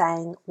landlord and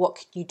saying, what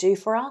can you do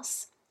for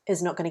us,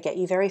 is not going to get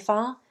you very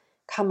far.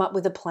 Come up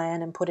with a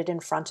plan and put it in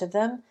front of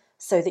them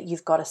so that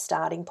you've got a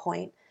starting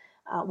point.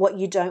 What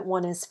you don't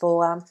want is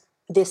for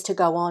this to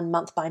go on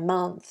month by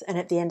month, and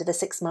at the end of the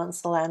 6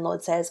 months the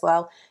landlord says,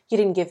 well, you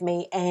didn't give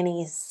me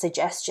any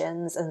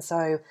suggestions, and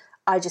so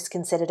I just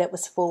considered it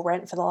was full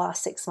rent for the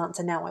last 6 months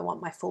and now I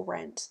want my full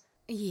rent.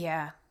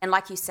 Yeah. And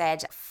like you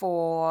said,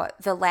 for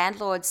the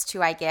landlords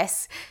to, I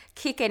guess,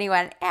 kick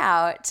anyone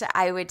out,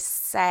 I would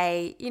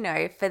say,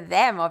 for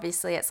them,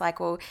 obviously, it's like,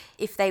 well,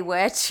 if they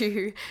were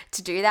to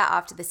do that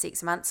after the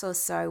 6 months or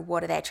so,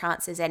 what are their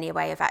chances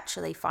anyway of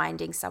actually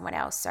finding someone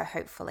else? So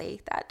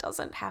hopefully that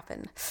doesn't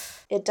happen.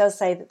 It does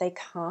say that they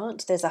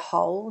can't. There's a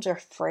hold or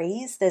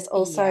freeze. There's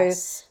also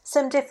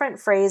some different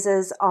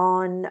freezes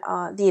on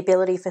the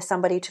ability for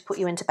somebody to put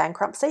you into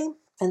bankruptcy.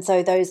 And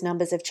so those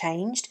numbers have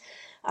changed.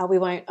 We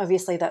won't,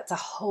 obviously that's a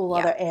whole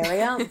other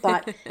area,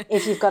 but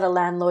if you've got a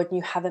landlord and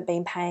you haven't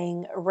been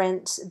paying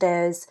rent,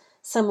 there's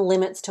some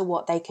limits to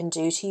what they can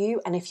do to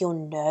you. And if you're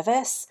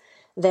nervous,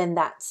 then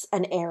that's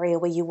an area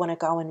where you want to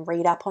go and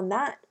read up on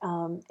that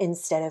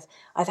instead of,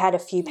 I've had a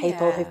few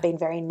people who've been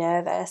very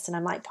nervous and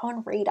I'm like, go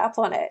and read up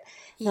on it.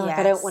 Like,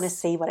 I don't want to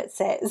see what it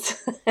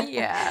says.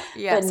 Yeah.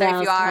 But so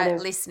if you are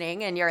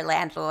listening and you're a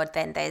landlord,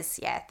 then there's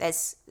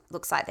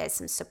looks like there's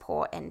some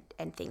support and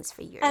things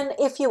for you. And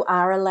if you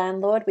are a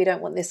landlord, we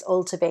don't want this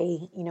all to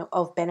be,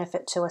 of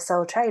benefit to a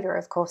sole trader,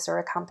 of course, or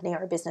a company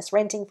or a business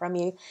renting from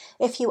you.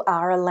 If you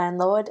are a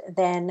landlord,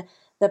 then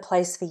the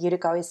place for you to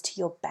go is to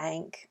your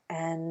bank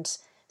and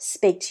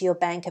speak to your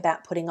bank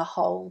about putting a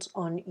hold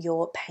on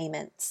your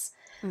payments.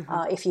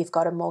 Mm-hmm. If you've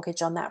got a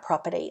mortgage on that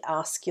property,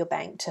 ask your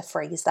bank to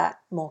freeze that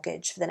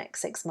mortgage for the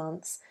next 6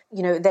 months.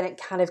 Then it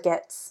kind of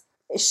gets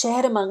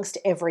shared amongst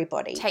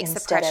everybody. Takes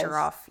the pressure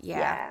off.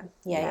 Yeah.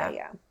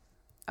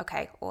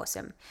 Okay,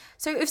 awesome.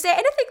 So is there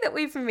anything that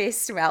we've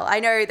missed? Well,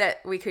 I know that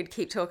we could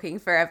keep talking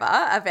forever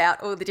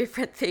about all the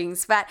different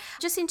things, but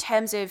just in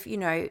terms of,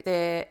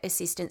 the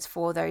assistance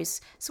for those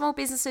small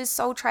businesses,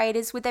 sole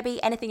traders, would there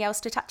be anything else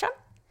to touch on?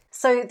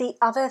 So the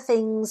other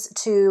things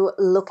to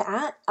look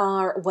at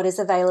are what is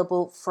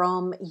available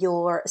from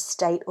your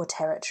state or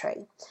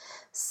territory.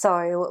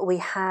 So we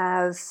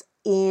have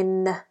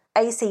in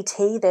ACT,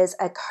 there's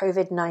a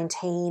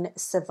COVID-19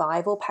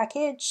 survival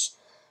package.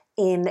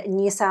 In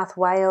New South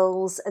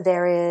Wales,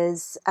 there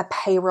is a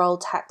payroll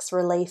tax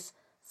relief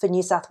for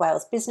New South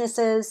Wales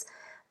businesses.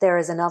 There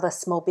is another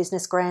small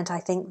business grant, I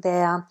think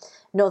there.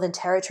 Northern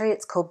Territory,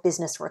 it's called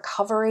Business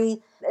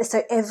Recovery.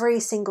 So every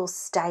single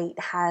state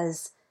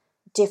has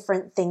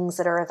different things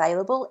that are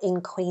available.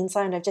 In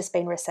Queensland, I've just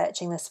been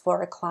researching this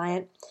for a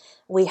client.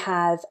 We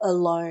have a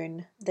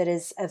loan that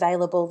is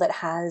available that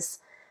has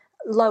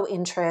low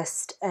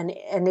interest, an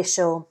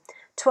initial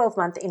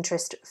 12-month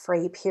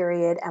interest-free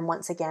period, and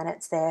once again,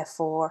 it's there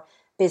for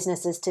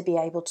businesses to be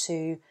able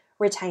to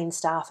retain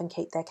staff and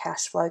keep their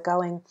cash flow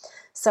going.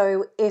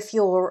 So if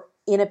you're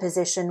in a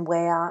position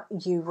where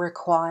you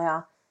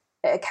require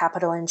a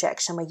capital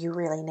injection, where you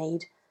really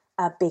need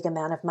a big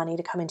amount of money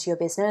to come into your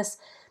business,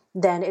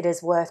 then it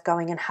is worth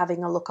going and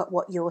having a look at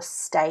what your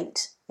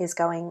state is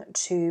going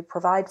to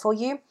provide for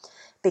you,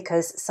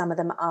 because some of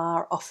them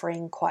are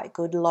offering quite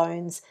good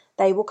loans.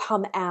 They will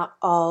come out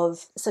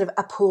of sort of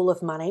a pool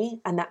of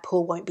money, and that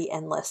pool won't be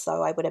endless,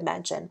 though, I would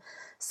imagine.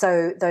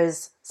 So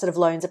those sort of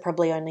loans are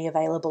probably only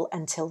available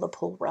until the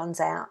pool runs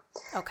out.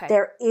 Okay.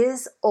 There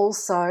is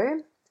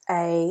also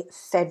a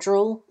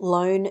federal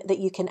loan that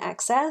you can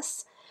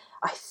access.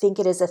 I think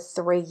it is a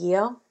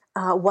 3-year.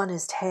 One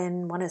is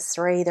 10, one is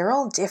 3. They're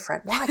all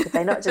different. Why could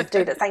they not just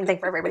do the same thing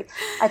for everybody?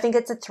 I think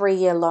it's a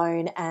 3-year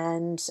loan,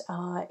 and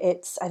I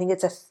think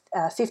it's a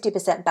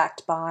 50%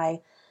 backed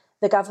by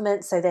the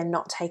government. So they're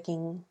not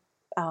taking.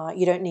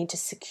 You don't need to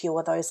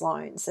secure those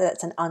loans. So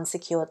that's an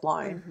unsecured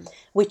loan,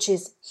 which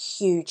is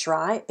huge,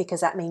 right?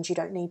 Because that means you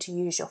don't need to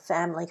use your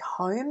family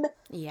home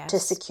to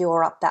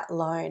secure up that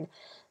loan.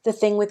 The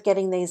thing with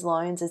getting these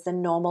loans is the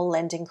normal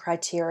lending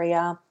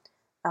criteria.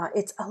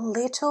 It's a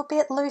little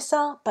bit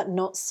looser, but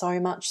not so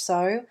much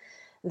so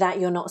that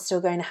you're not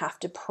still going to have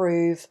to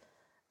prove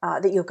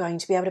that you're going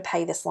to be able to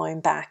pay this loan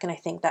back. And I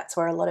think that's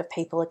where a lot of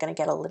people are going to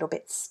get a little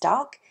bit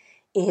stuck,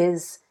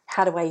 is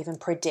how do I even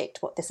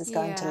predict what this is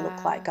going to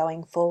look like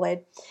going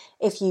forward?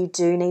 If you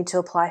do need to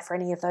apply for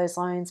any of those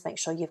loans, make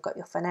sure you've got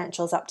your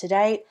financials up to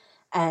date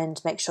and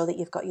make sure that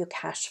you've got your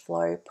cash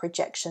flow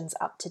projections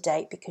up to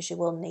date, because you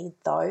will need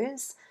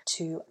those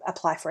to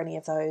apply for any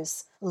of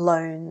those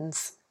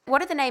loans.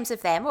 What are the names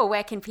of them, or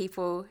where can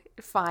people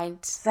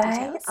find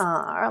details? They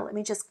are, let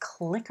me just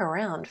click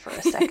around for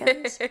a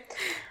second.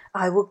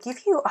 I will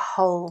give you a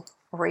whole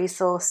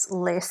resource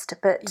list,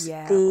 but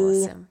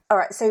awesome. All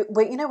right, so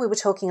we were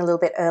talking a little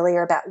bit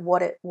earlier about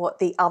what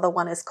the other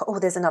one is called. Oh,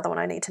 there's another one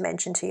I need to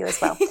mention to you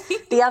as well.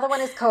 The other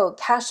one is called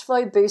Cash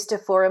Flow Booster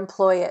for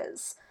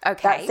Employers.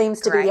 Okay, that seems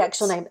to be the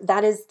actual name.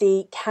 That is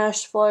the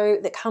cash flow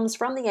that comes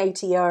from the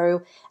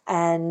ATO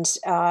and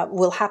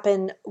will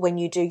happen when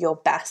you do your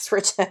BAS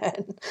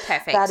return.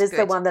 Perfect. That is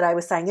the one that I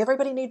was saying.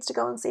 Everybody needs to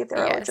go and see if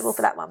they're eligible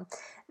for that one.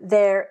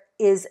 There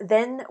is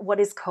then what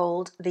is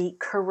called the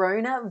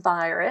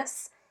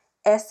Coronavirus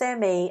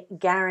SME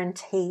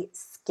Guarantee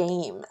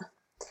Scheme.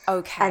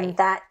 Okay. And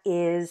that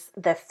is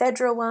the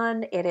federal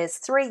one. It is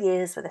 3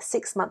 years with a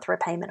 6-month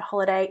repayment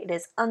holiday. It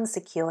is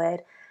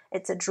unsecured.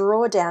 It's a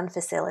drawdown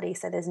facility,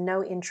 so there's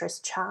no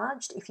interest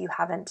charged if you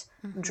haven't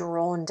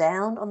drawn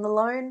down on the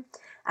loan.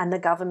 And the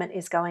government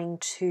is going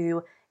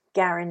to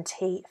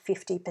guarantee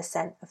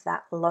 50% of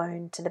that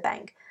loan to the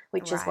bank,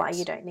 which is why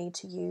you don't need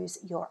to use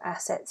your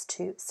assets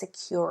to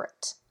secure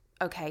it.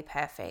 Okay,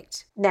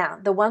 perfect. Now,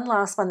 the one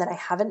last one that I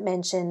haven't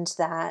mentioned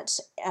that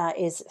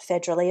is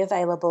federally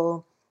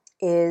available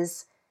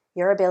is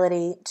your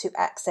ability to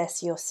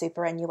access your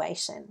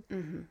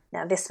superannuation.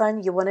 Now, this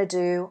one you want to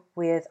do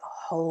with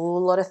a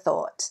whole lot of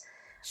thought.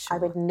 Sure. I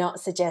would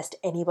not suggest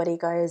anybody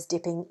goes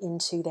dipping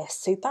into their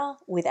super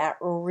without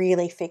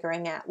really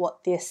figuring out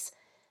what this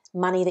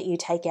money that you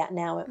take out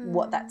now,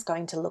 what that's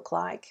going to look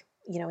like,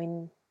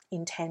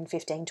 in 10,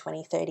 15,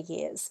 20, 30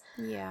 years.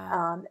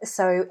 Yeah.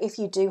 So if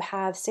you do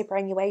have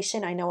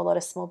superannuation, I know a lot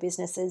of small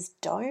businesses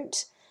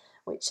don't,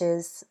 which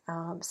is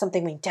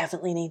something we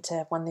definitely need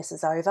to, when this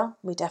is over,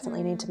 we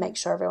definitely need to make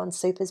sure everyone's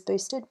super's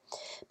boosted.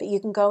 But you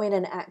can go in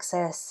and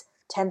access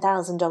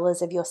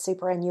 $10,000 of your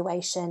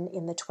superannuation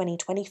in the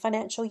 2020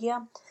 financial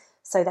year.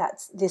 So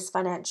that's this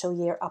financial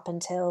year up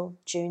until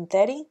June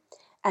 30,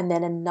 and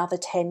then another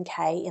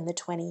 10K in the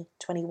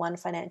 2021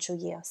 financial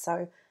year.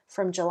 So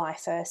from July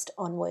 1st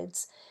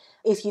onwards.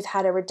 If you've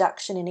had a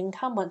reduction in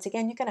income, once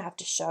again, you're going to have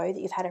to show that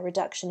you've had a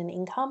reduction in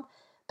income,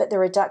 but the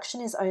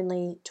reduction is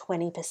only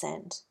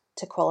 20%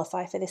 to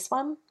qualify for this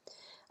one.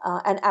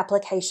 And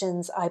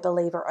applications, I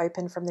believe, are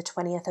open from the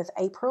 20th of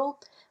April.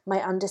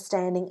 My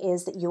understanding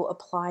is that you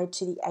applied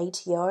to the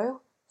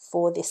ATO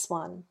for this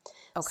one.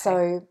 Okay.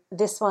 So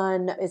this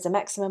one is a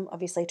maximum,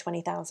 obviously,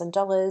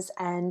 $20,000.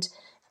 And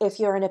if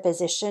you're in a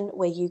position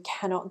where you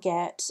cannot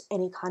get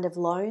any kind of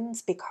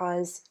loans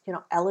because you're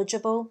not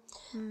eligible,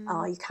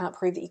 you can't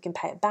prove that you can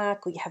pay it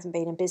back, or you haven't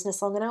been in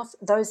business long enough,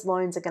 those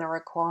loans are going to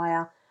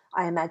require,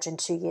 I imagine,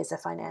 2 years of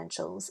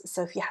financials.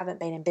 So if you haven't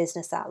been in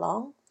business that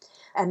long,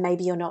 and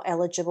maybe you're not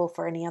eligible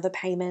for any other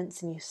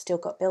payments and you've still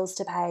got bills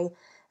to pay,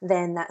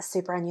 then that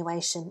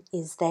superannuation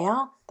is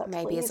there. But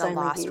Maybe please as a only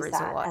last use resort.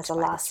 that as a by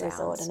the last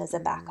resort sounds. and as a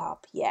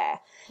backup. Yeah.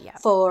 Yeah.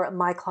 For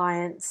my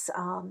clients,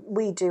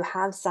 we do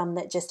have some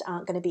that just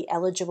aren't going to be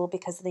eligible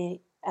because of the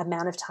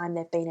amount of time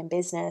they've been in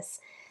business.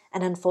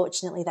 And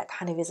unfortunately, that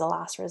kind of is a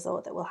last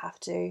resort that we'll have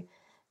to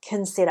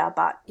consider,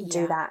 but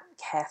do that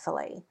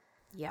carefully.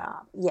 Yeah.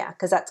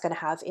 Because that's going to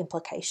have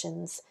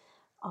implications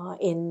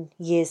in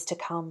years to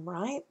come,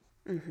 right?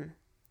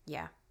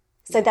 Yeah.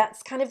 So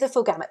that's kind of the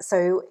full gamut.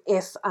 So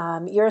if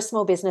you're a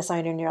small business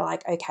owner and you're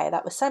like, okay,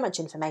 that was so much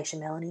information,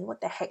 Melanie,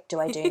 what the heck do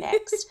I do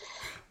next?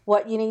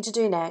 What you need to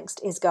do next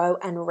is go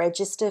and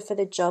register for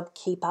the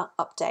JobKeeper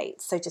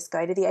update. So just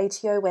go to the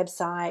ATO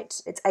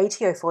website. It's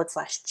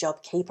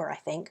ATO/JobKeeper, I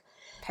think.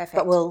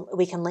 Perfect. But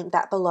we can link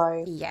that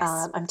below.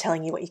 Yes. I'm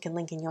telling you what you can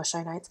link in your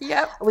show notes.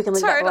 Yep. We can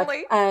link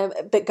totally. that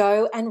below. But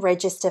go and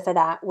register for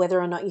that,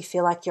 whether or not you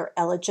feel like you're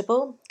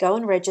eligible. Go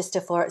and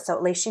register for it, so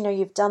at least you know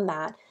you've done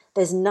that.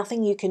 There's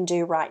nothing you can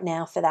do right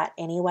now for that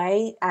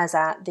anyway, as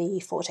at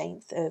the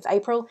 14th of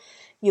April.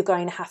 You're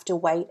going to have to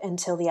wait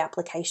until the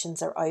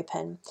applications are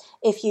open.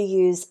 If you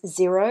use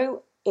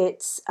Xero,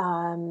 it's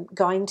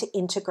going to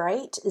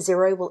integrate.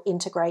 Xero will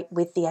integrate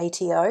with the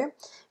ATO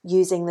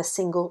using the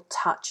single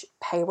touch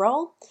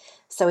payroll.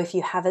 So if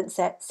you haven't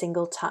set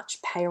single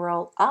touch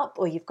payroll up,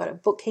 or you've got a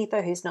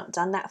bookkeeper who's not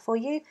done that for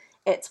you,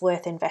 it's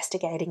worth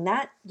investigating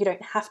that. You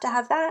don't have to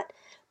have that,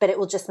 but it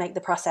will just make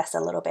the process a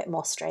little bit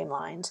more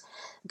streamlined.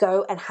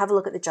 Go and have a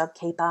look at the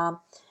JobKeeper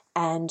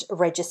and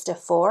register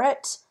for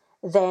it.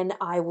 Then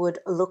I would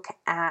look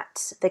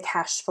at the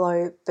cash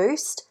flow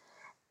boost.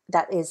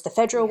 That is the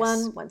federal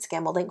one. Once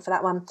again, we'll link for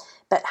that one.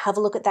 But have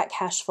a look at that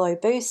cash flow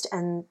boost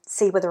and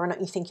see whether or not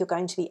you think you're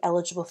going to be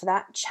eligible for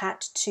that.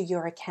 Chat to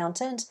your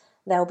accountant.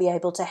 They'll be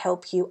able to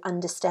help you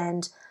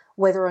understand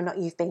whether or not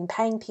you've been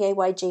paying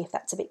PAYG, if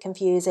that's a bit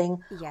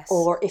confusing,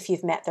 or if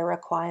you've met the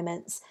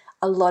requirements.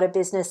 A lot of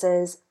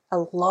businesses,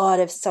 a lot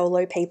of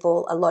solo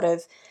people, a lot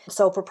of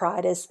sole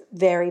proprietors,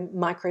 very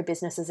micro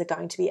businesses are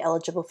going to be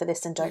eligible for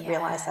this and don't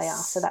realize they are.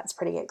 So that's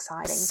pretty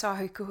exciting.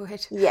 So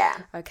good. Yeah.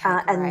 Okay,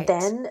 great. And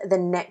then the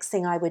next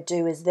thing I would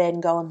do is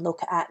then go and look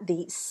at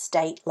the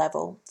state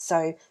level.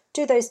 So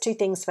do those two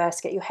things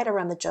first. Get your head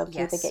around the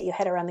JobKeeper, get your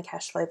head around the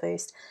cash flow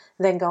boost,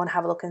 then go and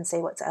have a look and see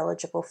what's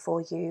eligible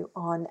for you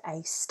on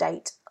a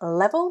state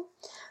level.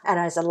 And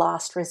as a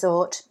last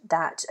resort,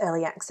 that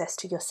early access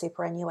to your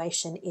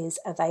superannuation is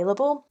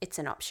available. It's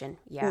an option,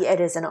 yeah.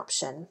 It is an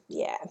option,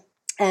 yeah.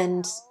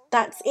 And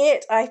that's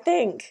it, I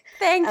think.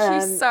 Thank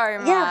you so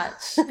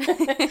much.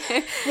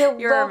 You're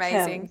welcome.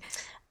 Amazing.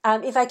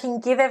 If I can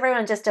give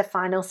everyone just a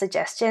final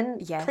suggestion,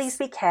 Yes. please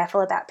be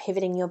careful about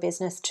pivoting your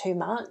business too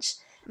much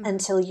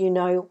until you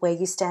know where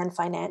you stand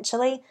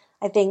financially.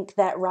 I think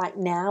that right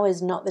now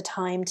is not the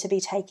time to be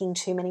taking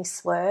too many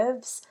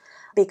swerves,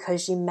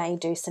 because you may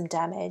do some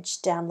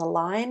damage down the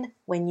line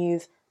when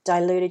you've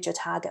diluted your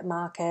target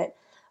market,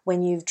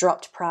 when you've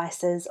dropped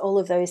prices, all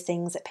of those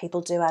things that people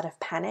do out of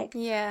panic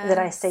that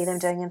I see them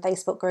doing in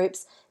Facebook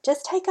groups.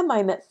 Just take a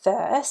moment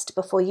first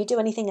before you do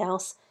anything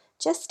else,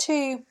 just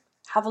to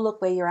have a look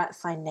where you're at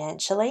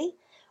financially,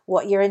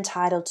 what you're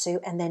entitled to,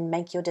 and then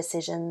make your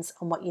decisions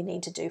on what you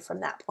need to do from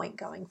that point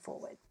going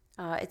forward.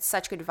 It's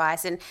such good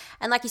advice. And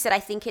like you said, I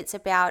think it's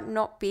about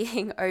not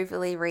being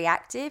overly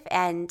reactive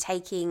and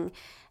taking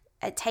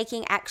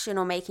action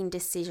or making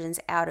decisions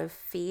out of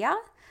fear.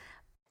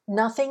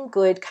 Nothing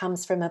good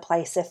comes from a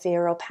place of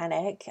fear or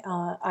panic.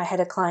 I had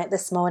a client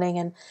this morning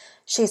and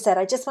she said,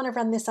 I just want to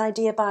run this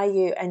idea by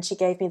you. And she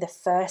gave me the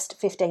first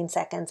 15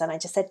 seconds and I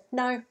just said,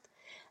 no,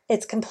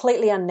 it's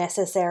completely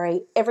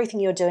unnecessary.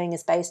 Everything you're doing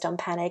is based on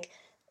panic.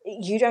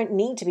 You don't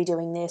need to be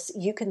doing this.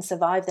 You can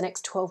survive the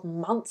next 12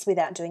 months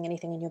without doing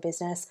anything in your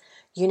business.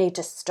 You need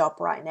to stop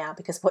right now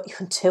because what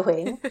you're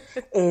doing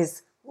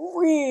is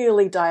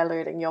really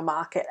diluting your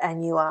market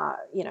and you are,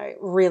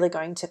 really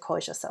going to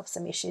cause yourself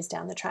some issues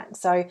down the track.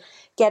 So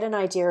get an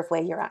idea of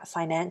where you're at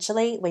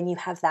financially. When you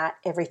have that,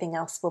 everything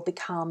else will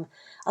become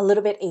a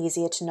little bit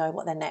easier to know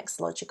what the next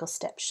logical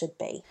step should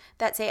be.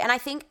 That's it. And I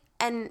think,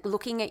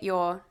 looking at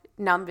your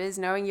numbers,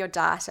 knowing your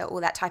data,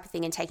 all that type of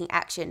thing, and taking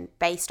action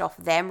based off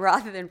them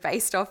rather than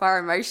based off our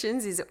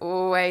emotions is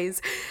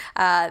always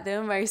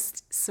the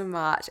most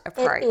smart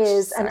approach. It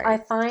is. And I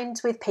find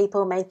with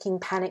people making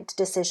panicked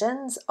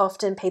decisions,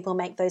 often people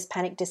make those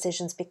panicked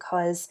decisions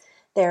because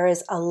there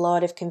is a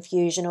lot of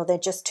confusion or they're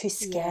just too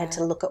scared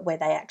to look at where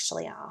they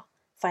actually are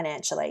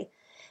financially.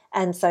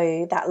 And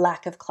so that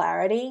lack of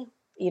clarity,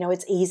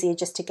 it's easier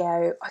just to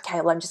go,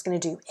 okay, well, I'm just going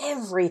to do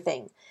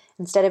everything,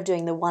 instead of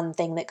doing the one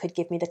thing that could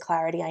give me the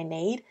clarity I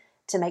need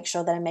to make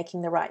sure that I'm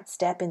making the right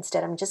step.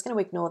 Instead, I'm just going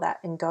to ignore that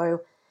and go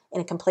in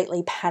a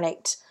completely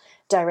panicked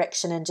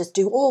direction and just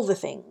do all the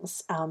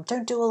things.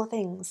 Don't do all the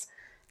things.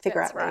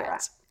 Figure out where you're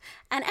at.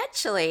 And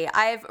actually,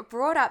 I've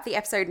brought up the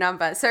episode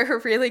number. So a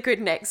really good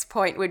next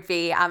point would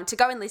be to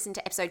go and listen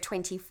to episode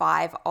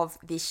 25 of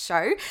this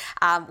show,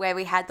 where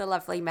we had the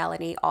lovely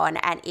Melanie on,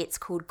 and it's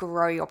called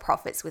Grow Your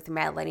Profits with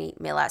Melanie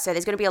Miller. So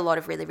there's going to be a lot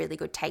of really, really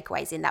good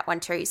takeaways in that one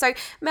too. So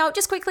Mel,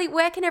 just quickly,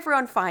 where can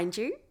everyone find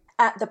you?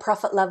 At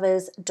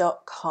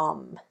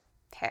theprofitlovers.com.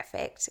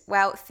 Perfect.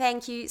 Well,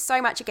 thank you so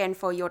much again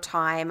for your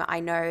time. I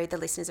know the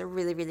listeners are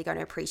really, really going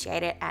to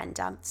appreciate it, and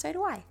so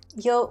do I.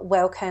 You're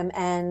welcome,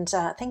 and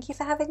thank you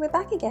for having me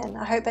back again.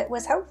 I hope it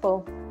was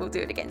helpful. We'll do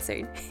it again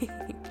soon.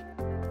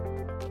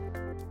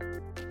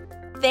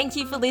 Thank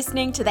you for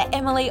listening to the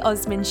Emily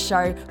Osmond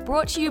Show,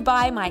 brought to you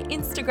by my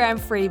Instagram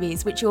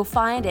freebies, which you'll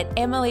find at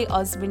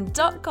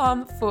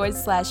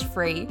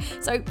emilyosmond.com/free.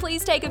 So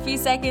please take a few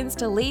seconds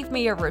to leave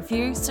me a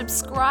review,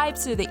 subscribe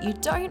so that you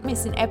don't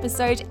miss an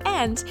episode,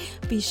 and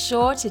be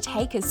sure to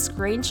take a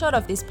screenshot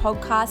of this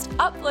podcast,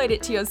 upload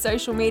it to your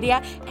social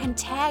media, and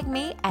tag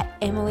me at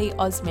Emily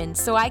Osmond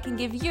so I can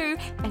give you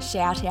a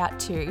shout out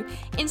too.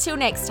 Until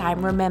next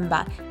time,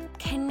 remember,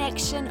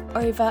 connection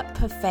over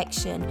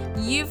perfection.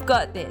 You've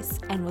got this,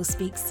 and we'll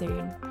speak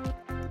soon.